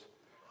rejoice.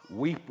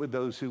 Weep with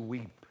those who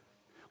weep.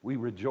 We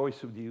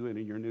rejoice with you and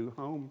in your new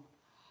home.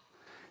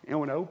 And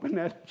when I opened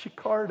that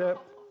card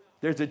up,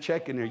 there's a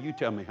check in there. You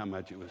tell me how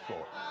much it was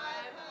for.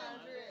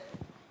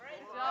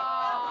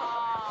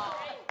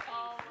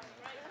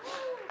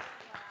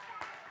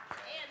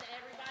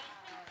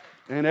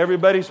 And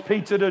everybody's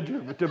pizza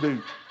to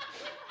boot.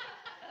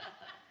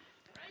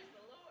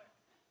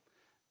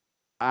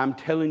 I'm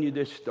telling you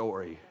this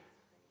story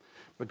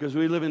because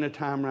we live in a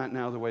time right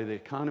now, the way the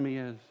economy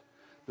is,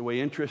 the way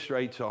interest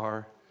rates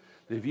are,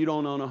 that if you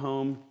don't own a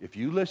home, if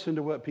you listen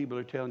to what people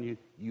are telling you,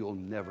 you'll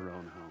never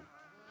own a home.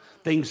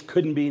 Things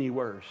couldn't be any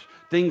worse.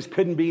 Things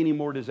couldn't be any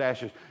more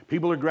disastrous.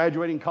 People are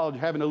graduating college,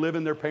 having to live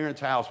in their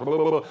parents' house, blah,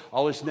 blah, blah,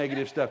 all this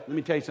negative stuff. Let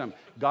me tell you something.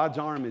 God's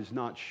arm is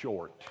not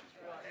short.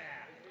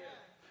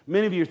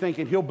 Many of you are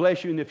thinking he'll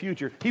bless you in the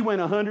future. He went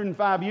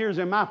 105 years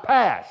in my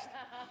past.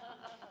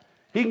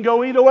 He can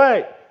go either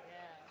way.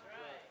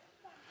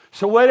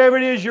 So whatever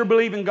it is you're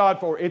believing God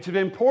for, it's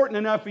important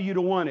enough for you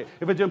to want it.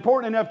 If it's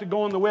important enough to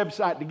go on the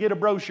website, to get a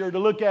brochure, to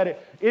look at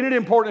it, isn't it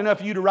important enough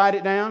for you to write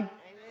it down? Amen.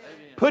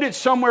 Put it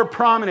somewhere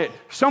prominent,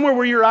 somewhere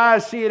where your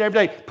eyes see it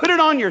every day. Put it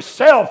on your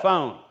cell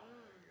phone.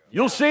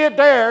 You'll see it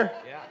there.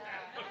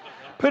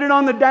 Put it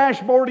on the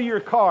dashboard of your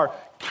car.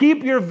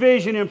 Keep your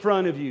vision in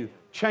front of you.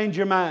 Change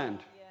your mind.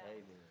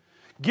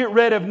 Get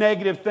rid of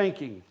negative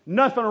thinking.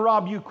 Nothing will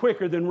rob you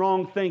quicker than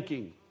wrong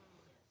thinking.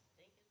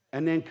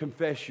 And then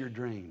confess your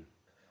dream.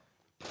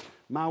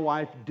 My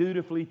wife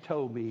dutifully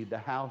told me the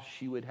house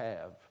she would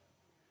have,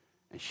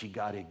 and she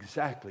got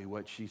exactly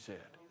what she said.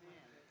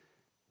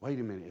 Wait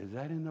a minute, is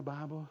that in the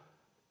Bible?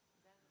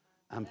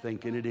 I'm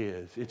thinking it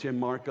is. It's in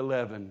Mark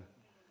 11.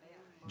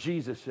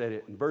 Jesus said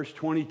it in verse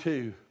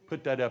 22.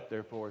 Put that up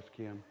there for us,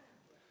 Kim.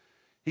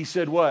 He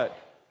said what?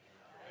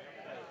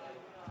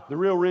 The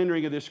real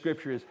rendering of this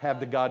scripture is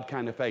have the God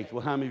kind of faith.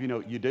 Well, how many of you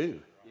know you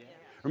do?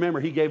 Remember,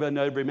 he gave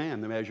unto every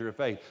man the measure of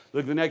faith.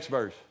 Look at the next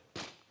verse.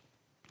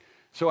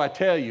 So I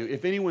tell you,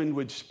 if anyone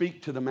would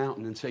speak to the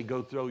mountain and say,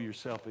 go throw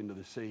yourself into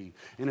the sea,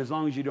 and as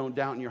long as you don't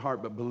doubt in your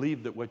heart but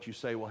believe that what you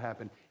say will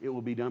happen, it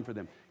will be done for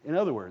them. In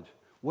other words,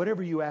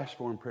 whatever you ask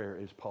for in prayer,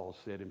 as Paul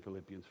said in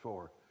Philippians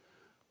 4,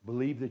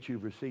 believe that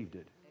you've received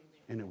it,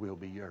 and it will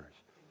be yours.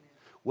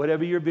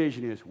 Whatever your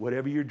vision is,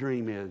 whatever your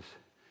dream is,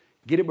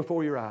 get it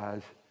before your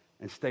eyes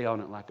and stay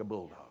on it like a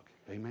bulldog.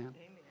 Amen?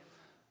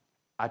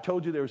 I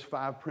told you there was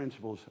 5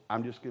 principles.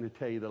 I'm just going to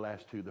tell you the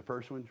last 2. The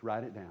first one's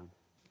write it down.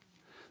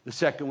 The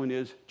second one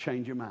is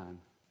change your mind.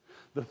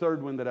 The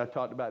third one that I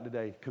talked about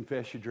today,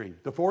 confess your dream.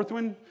 The fourth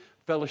one,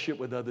 fellowship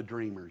with other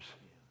dreamers.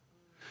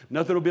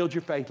 Nothing will build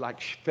your faith like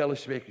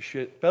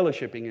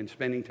fellowshipping and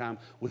spending time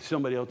with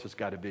somebody else that's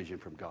got a vision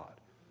from God.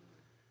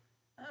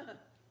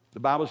 The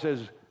Bible says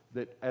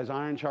that as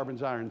iron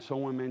sharpens iron, so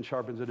one man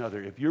sharpens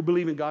another. If you're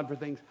believing God for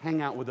things,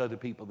 hang out with other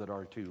people that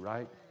are too,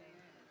 right?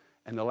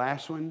 And the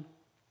last one,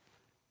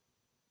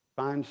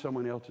 find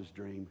someone else's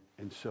dream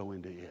and sow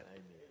into it.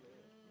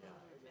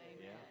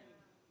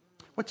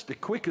 What's the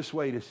quickest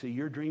way to see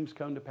your dreams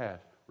come to pass?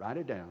 Write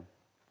it down.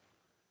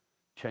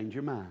 Change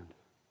your mind.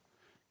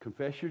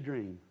 Confess your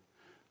dream.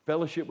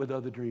 Fellowship with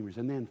other dreamers.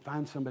 And then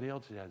find somebody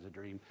else that has a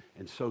dream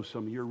and sow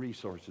some of your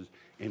resources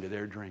into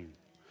their dream.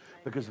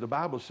 Because the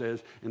Bible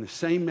says, in the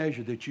same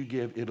measure that you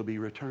give, it'll be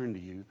returned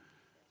to you,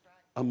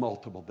 a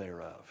multiple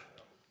thereof.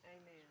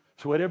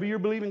 So whatever you're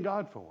believing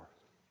God for,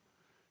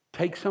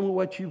 take some of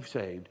what you've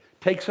saved.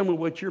 Take some of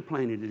what you're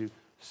planning to do.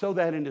 Sow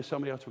that into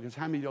somebody else. Because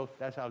how many know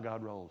that's how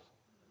God rolls?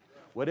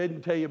 What I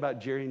didn't tell you about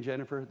Jerry and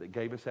Jennifer that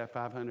gave us that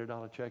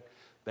 $500 check?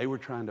 They were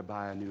trying to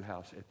buy a new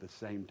house at the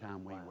same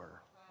time we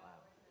were.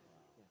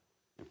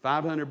 And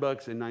 $500 in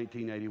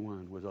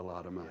 1981 was a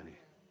lot of money.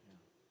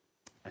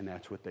 And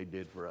that's what they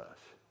did for us.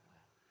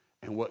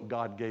 And what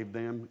God gave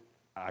them,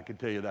 I can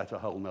tell you that's a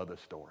whole nother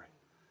story.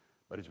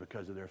 But it's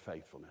because of their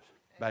faithfulness.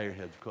 Bow your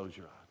heads, close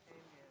your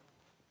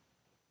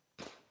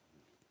eyes.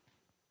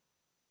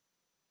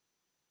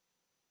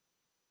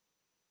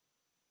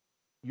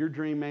 Your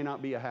dream may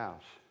not be a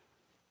house.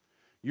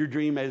 Your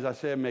dream, as I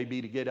said, may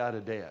be to get out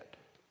of debt.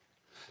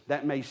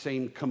 That may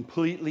seem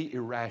completely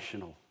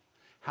irrational.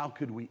 How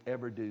could we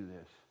ever do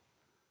this?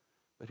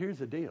 But here's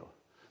the deal.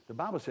 The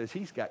Bible says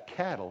he's got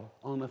cattle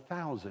on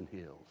 1,000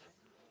 hills.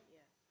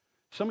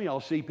 Some of y'all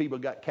see people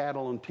got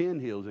cattle on 10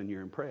 hills and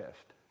you're impressed.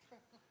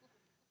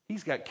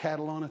 He's got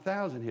cattle on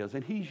 1,000 hills,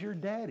 and he's your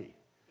daddy.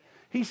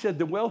 He said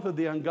the wealth of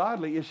the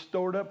ungodly is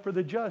stored up for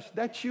the just.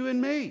 That's you and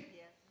me.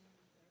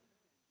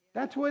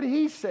 That's what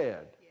he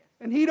said.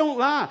 And he don't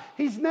lie.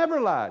 He's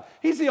never lied.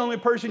 He's the only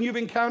person you've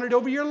encountered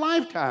over your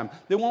lifetime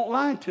that won't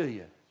lie to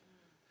you.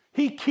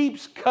 He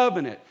keeps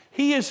covenant.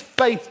 He is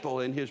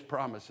faithful in his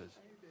promises.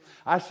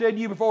 I said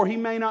to you before, he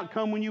may not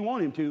come when you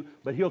want him to,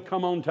 but he'll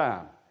come on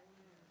time.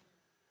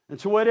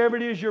 And so whatever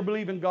it is you're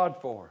believing God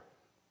for,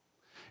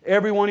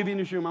 every one of you in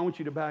this room, I want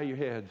you to bow your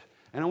heads.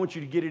 And I want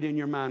you to get it in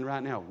your mind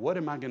right now. What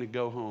am I going to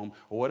go home?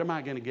 Or what am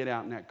I going to get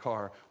out in that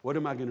car? What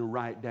am I going to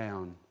write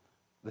down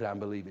that I'm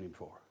believing him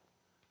for?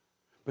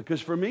 Because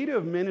for me to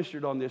have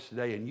ministered on this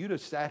today and you to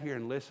sat here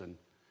and listen,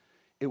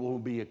 it will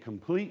be a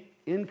complete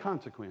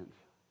inconsequence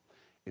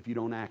if you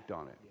don't act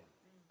on it.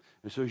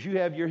 And so as you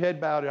have your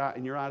head bowed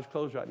and your eyes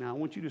closed right now, I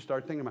want you to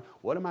start thinking about,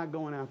 what am I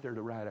going out there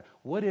to write out?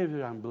 What is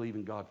it I'm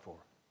believing God for?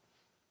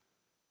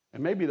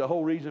 And maybe the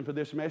whole reason for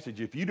this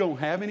message, if you don't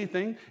have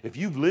anything, if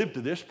you've lived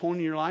to this point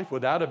in your life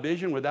without a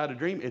vision, without a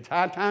dream, it's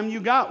high time you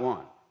got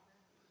one.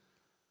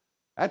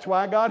 That's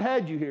why God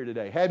had you here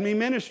today, had me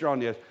minister on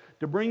this,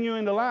 to bring you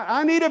into life.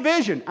 I need a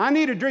vision. I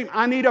need a dream.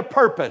 I need a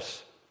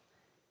purpose.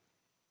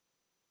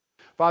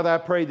 Father, I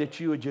pray that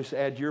you would just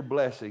add your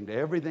blessing to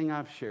everything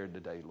I've shared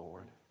today,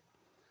 Lord.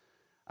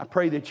 I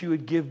pray that you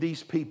would give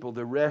these people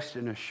the rest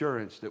and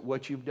assurance that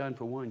what you've done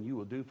for one, you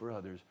will do for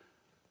others.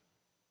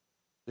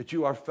 That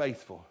you are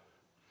faithful.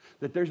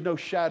 That there's no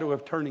shadow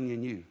of turning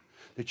in you.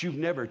 That you've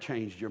never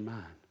changed your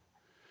mind.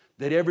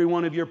 That every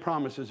one of your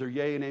promises are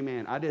yea and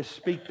amen. I just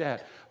speak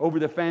that over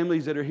the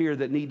families that are here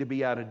that need to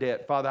be out of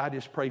debt. Father, I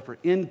just pray for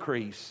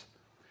increase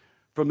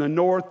from the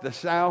north, the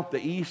south,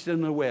 the east,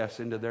 and the west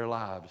into their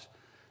lives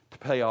to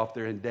pay off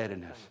their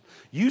indebtedness.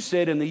 You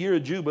said in the year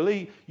of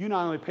Jubilee, you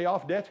not only pay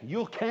off debts,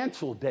 you'll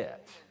cancel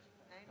debts.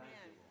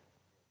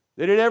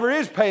 That it ever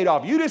is paid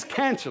off. You just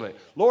cancel it.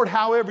 Lord,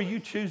 however you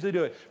choose to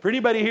do it. For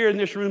anybody here in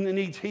this room that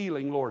needs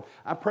healing, Lord,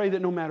 I pray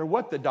that no matter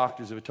what the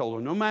doctors have told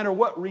them, no matter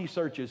what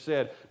research has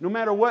said, no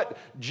matter what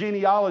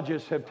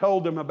genealogists have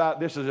told them about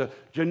this as a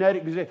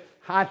genetic disease,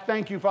 I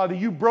thank you, Father,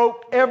 you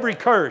broke every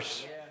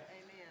curse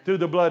through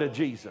the blood of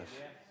Jesus.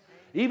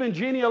 Even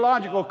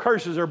genealogical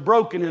curses are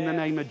broken in the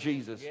name of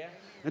Jesus.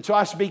 And so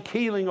I speak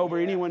healing over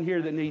anyone here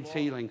that needs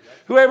healing.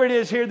 Whoever it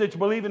is here that's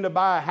believing to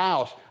buy a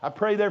house, I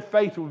pray their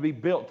faith will be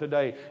built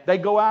today. They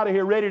go out of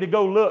here ready to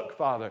go look,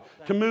 Father,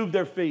 to move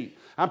their feet.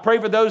 I pray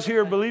for those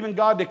here believing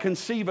God to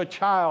conceive a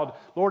child.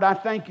 Lord, I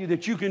thank you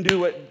that you can do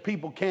what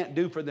people can't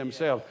do for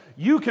themselves.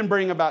 You can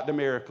bring about the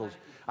miracles.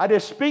 I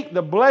just speak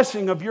the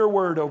blessing of your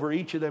word over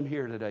each of them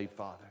here today,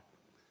 Father.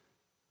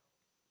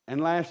 And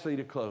lastly,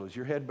 to close,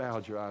 your head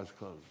bowed, your eyes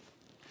closed.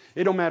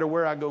 It don't matter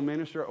where I go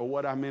minister or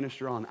what I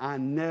minister on. I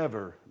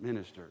never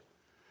minister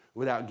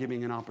without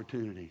giving an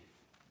opportunity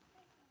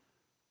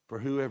for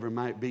whoever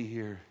might be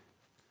here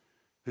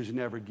who's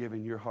never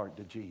given your heart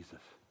to Jesus.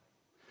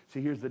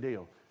 See, here's the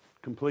deal.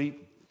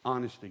 Complete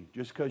honesty.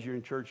 Just because you're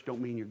in church don't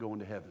mean you're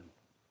going to heaven.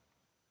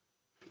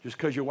 Just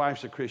because your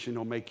wife's a Christian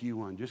don't make you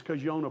one. Just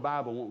because you own a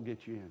Bible won't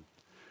get you in.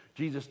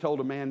 Jesus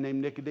told a man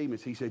named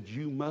Nicodemus, he said,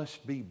 you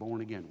must be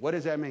born again. What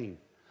does that mean?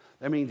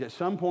 That means at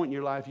some point in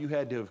your life, you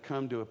had to have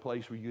come to a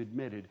place where you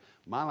admitted,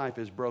 my life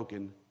is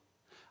broken,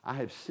 I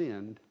have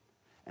sinned,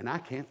 and I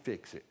can't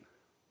fix it.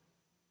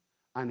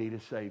 I need a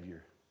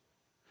Savior.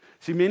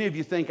 See, many of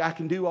you think, I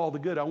can do all the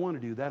good I want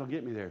to do. That'll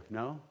get me there.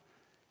 No.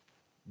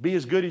 Be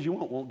as good as you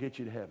want won't get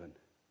you to heaven.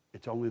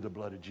 It's only the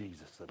blood of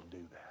Jesus that'll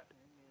do that.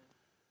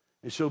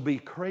 And so it'd be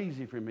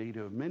crazy for me to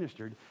have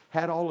ministered,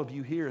 had all of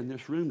you here in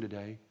this room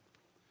today,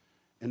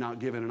 and not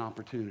given an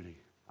opportunity.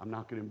 I'm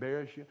not going to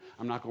embarrass you.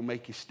 I'm not going to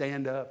make you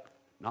stand up.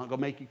 I'm not going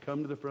to make you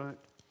come to the front.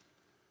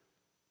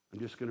 I'm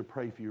just going to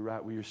pray for you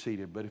right where you're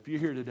seated. But if you're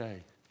here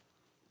today,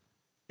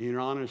 and you're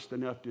honest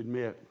enough to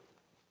admit,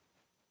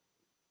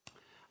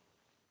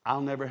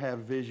 I'll never have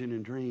vision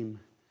and dream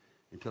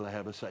until I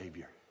have a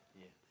Savior.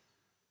 Yeah.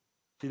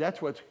 See,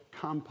 that's what's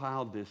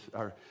compounded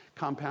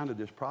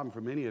this problem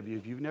for many of you.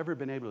 If you've never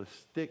been able to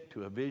stick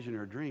to a vision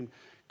or a dream,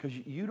 because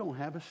you don't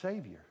have a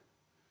Savior.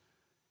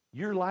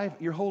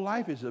 Your whole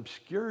life is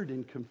obscured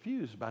and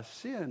confused by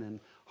sin and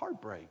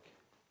heartbreak.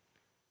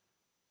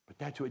 But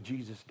that's what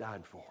Jesus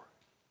died for.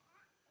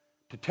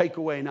 To take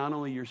away not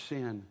only your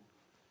sin,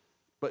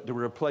 but to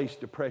replace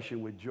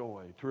depression with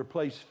joy, to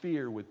replace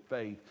fear with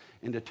faith,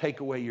 and to take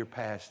away your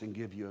past and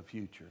give you a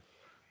future.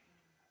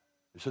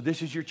 So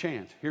this is your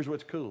chance. Here's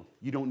what's cool.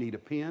 You don't need a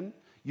pen.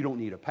 You don't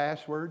need a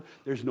password.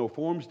 There's no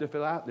forms to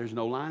fill out. There's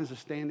no lines to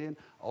stand in.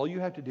 All you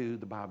have to do,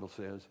 the Bible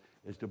says,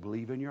 is to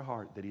believe in your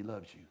heart that He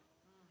loves you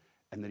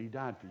and that He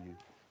died for you,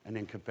 and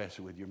then confess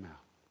it with your mouth.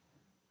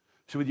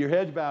 So with your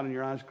heads bowed and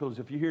your eyes closed,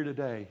 if you're here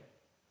today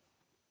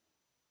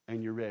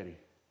and you're ready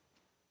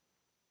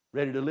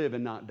to live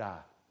and not die,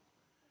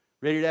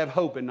 ready to have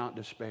hope and not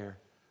despair,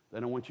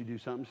 Then I want you to do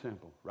something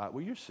simple. Right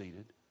where you're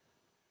seated,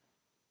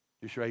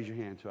 just raise your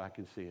hand so I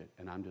can see it.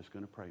 And I'm just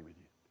going to pray with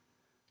you.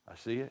 I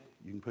see it.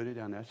 You can put it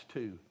down. That's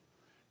 2.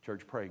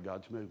 Church, pray.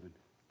 God's moving.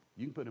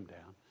 You can put them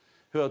down.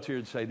 Who else here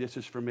would say, this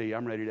is for me.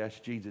 I'm ready to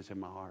ask Jesus in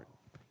my heart.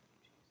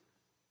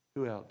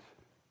 Who else?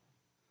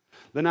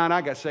 The night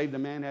I got saved, the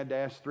man had to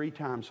ask 3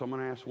 times, so I'm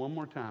going to ask one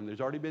more time.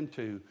 There's already been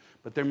 2,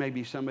 but there may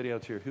be somebody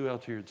else here. Who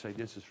else here would say,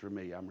 this is for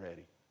me, I'm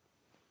ready?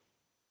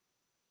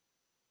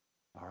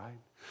 All right?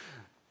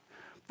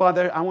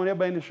 Father, I want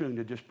everybody in this room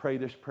to just pray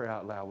this prayer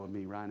out loud with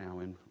me right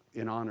now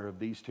in honor of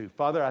these 2.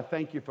 Father, I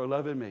thank you for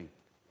loving me.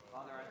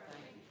 Father, I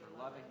thank you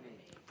for loving me.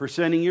 For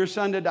sending your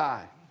Son to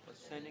die. For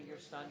sending your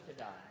Son to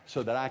die.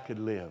 So that I could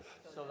live.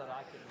 So that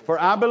I could live. For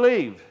I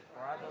believe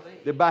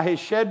that by his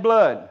shed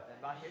blood,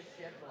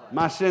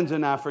 my sins are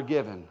now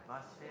forgiven.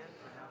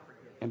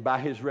 And by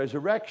his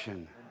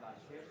resurrection,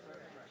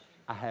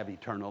 I have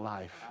eternal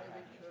life.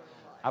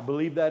 I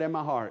believe that in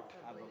my heart.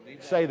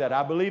 Say that.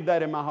 I believe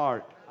that in my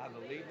heart.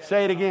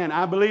 Say it again.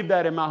 I believe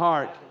that in my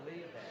heart.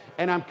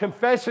 And I'm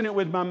confessing it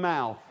with my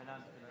mouth.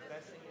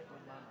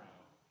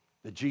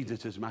 That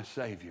Jesus is my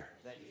Savior.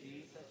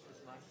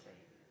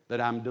 That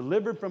I'm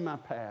delivered from my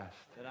past.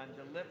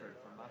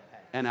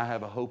 And I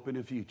have a hope in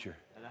the future.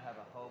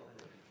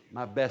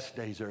 My best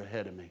days are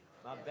ahead of me.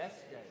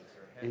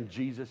 In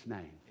Jesus'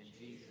 name.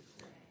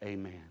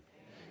 Amen.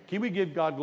 Can we give God glory?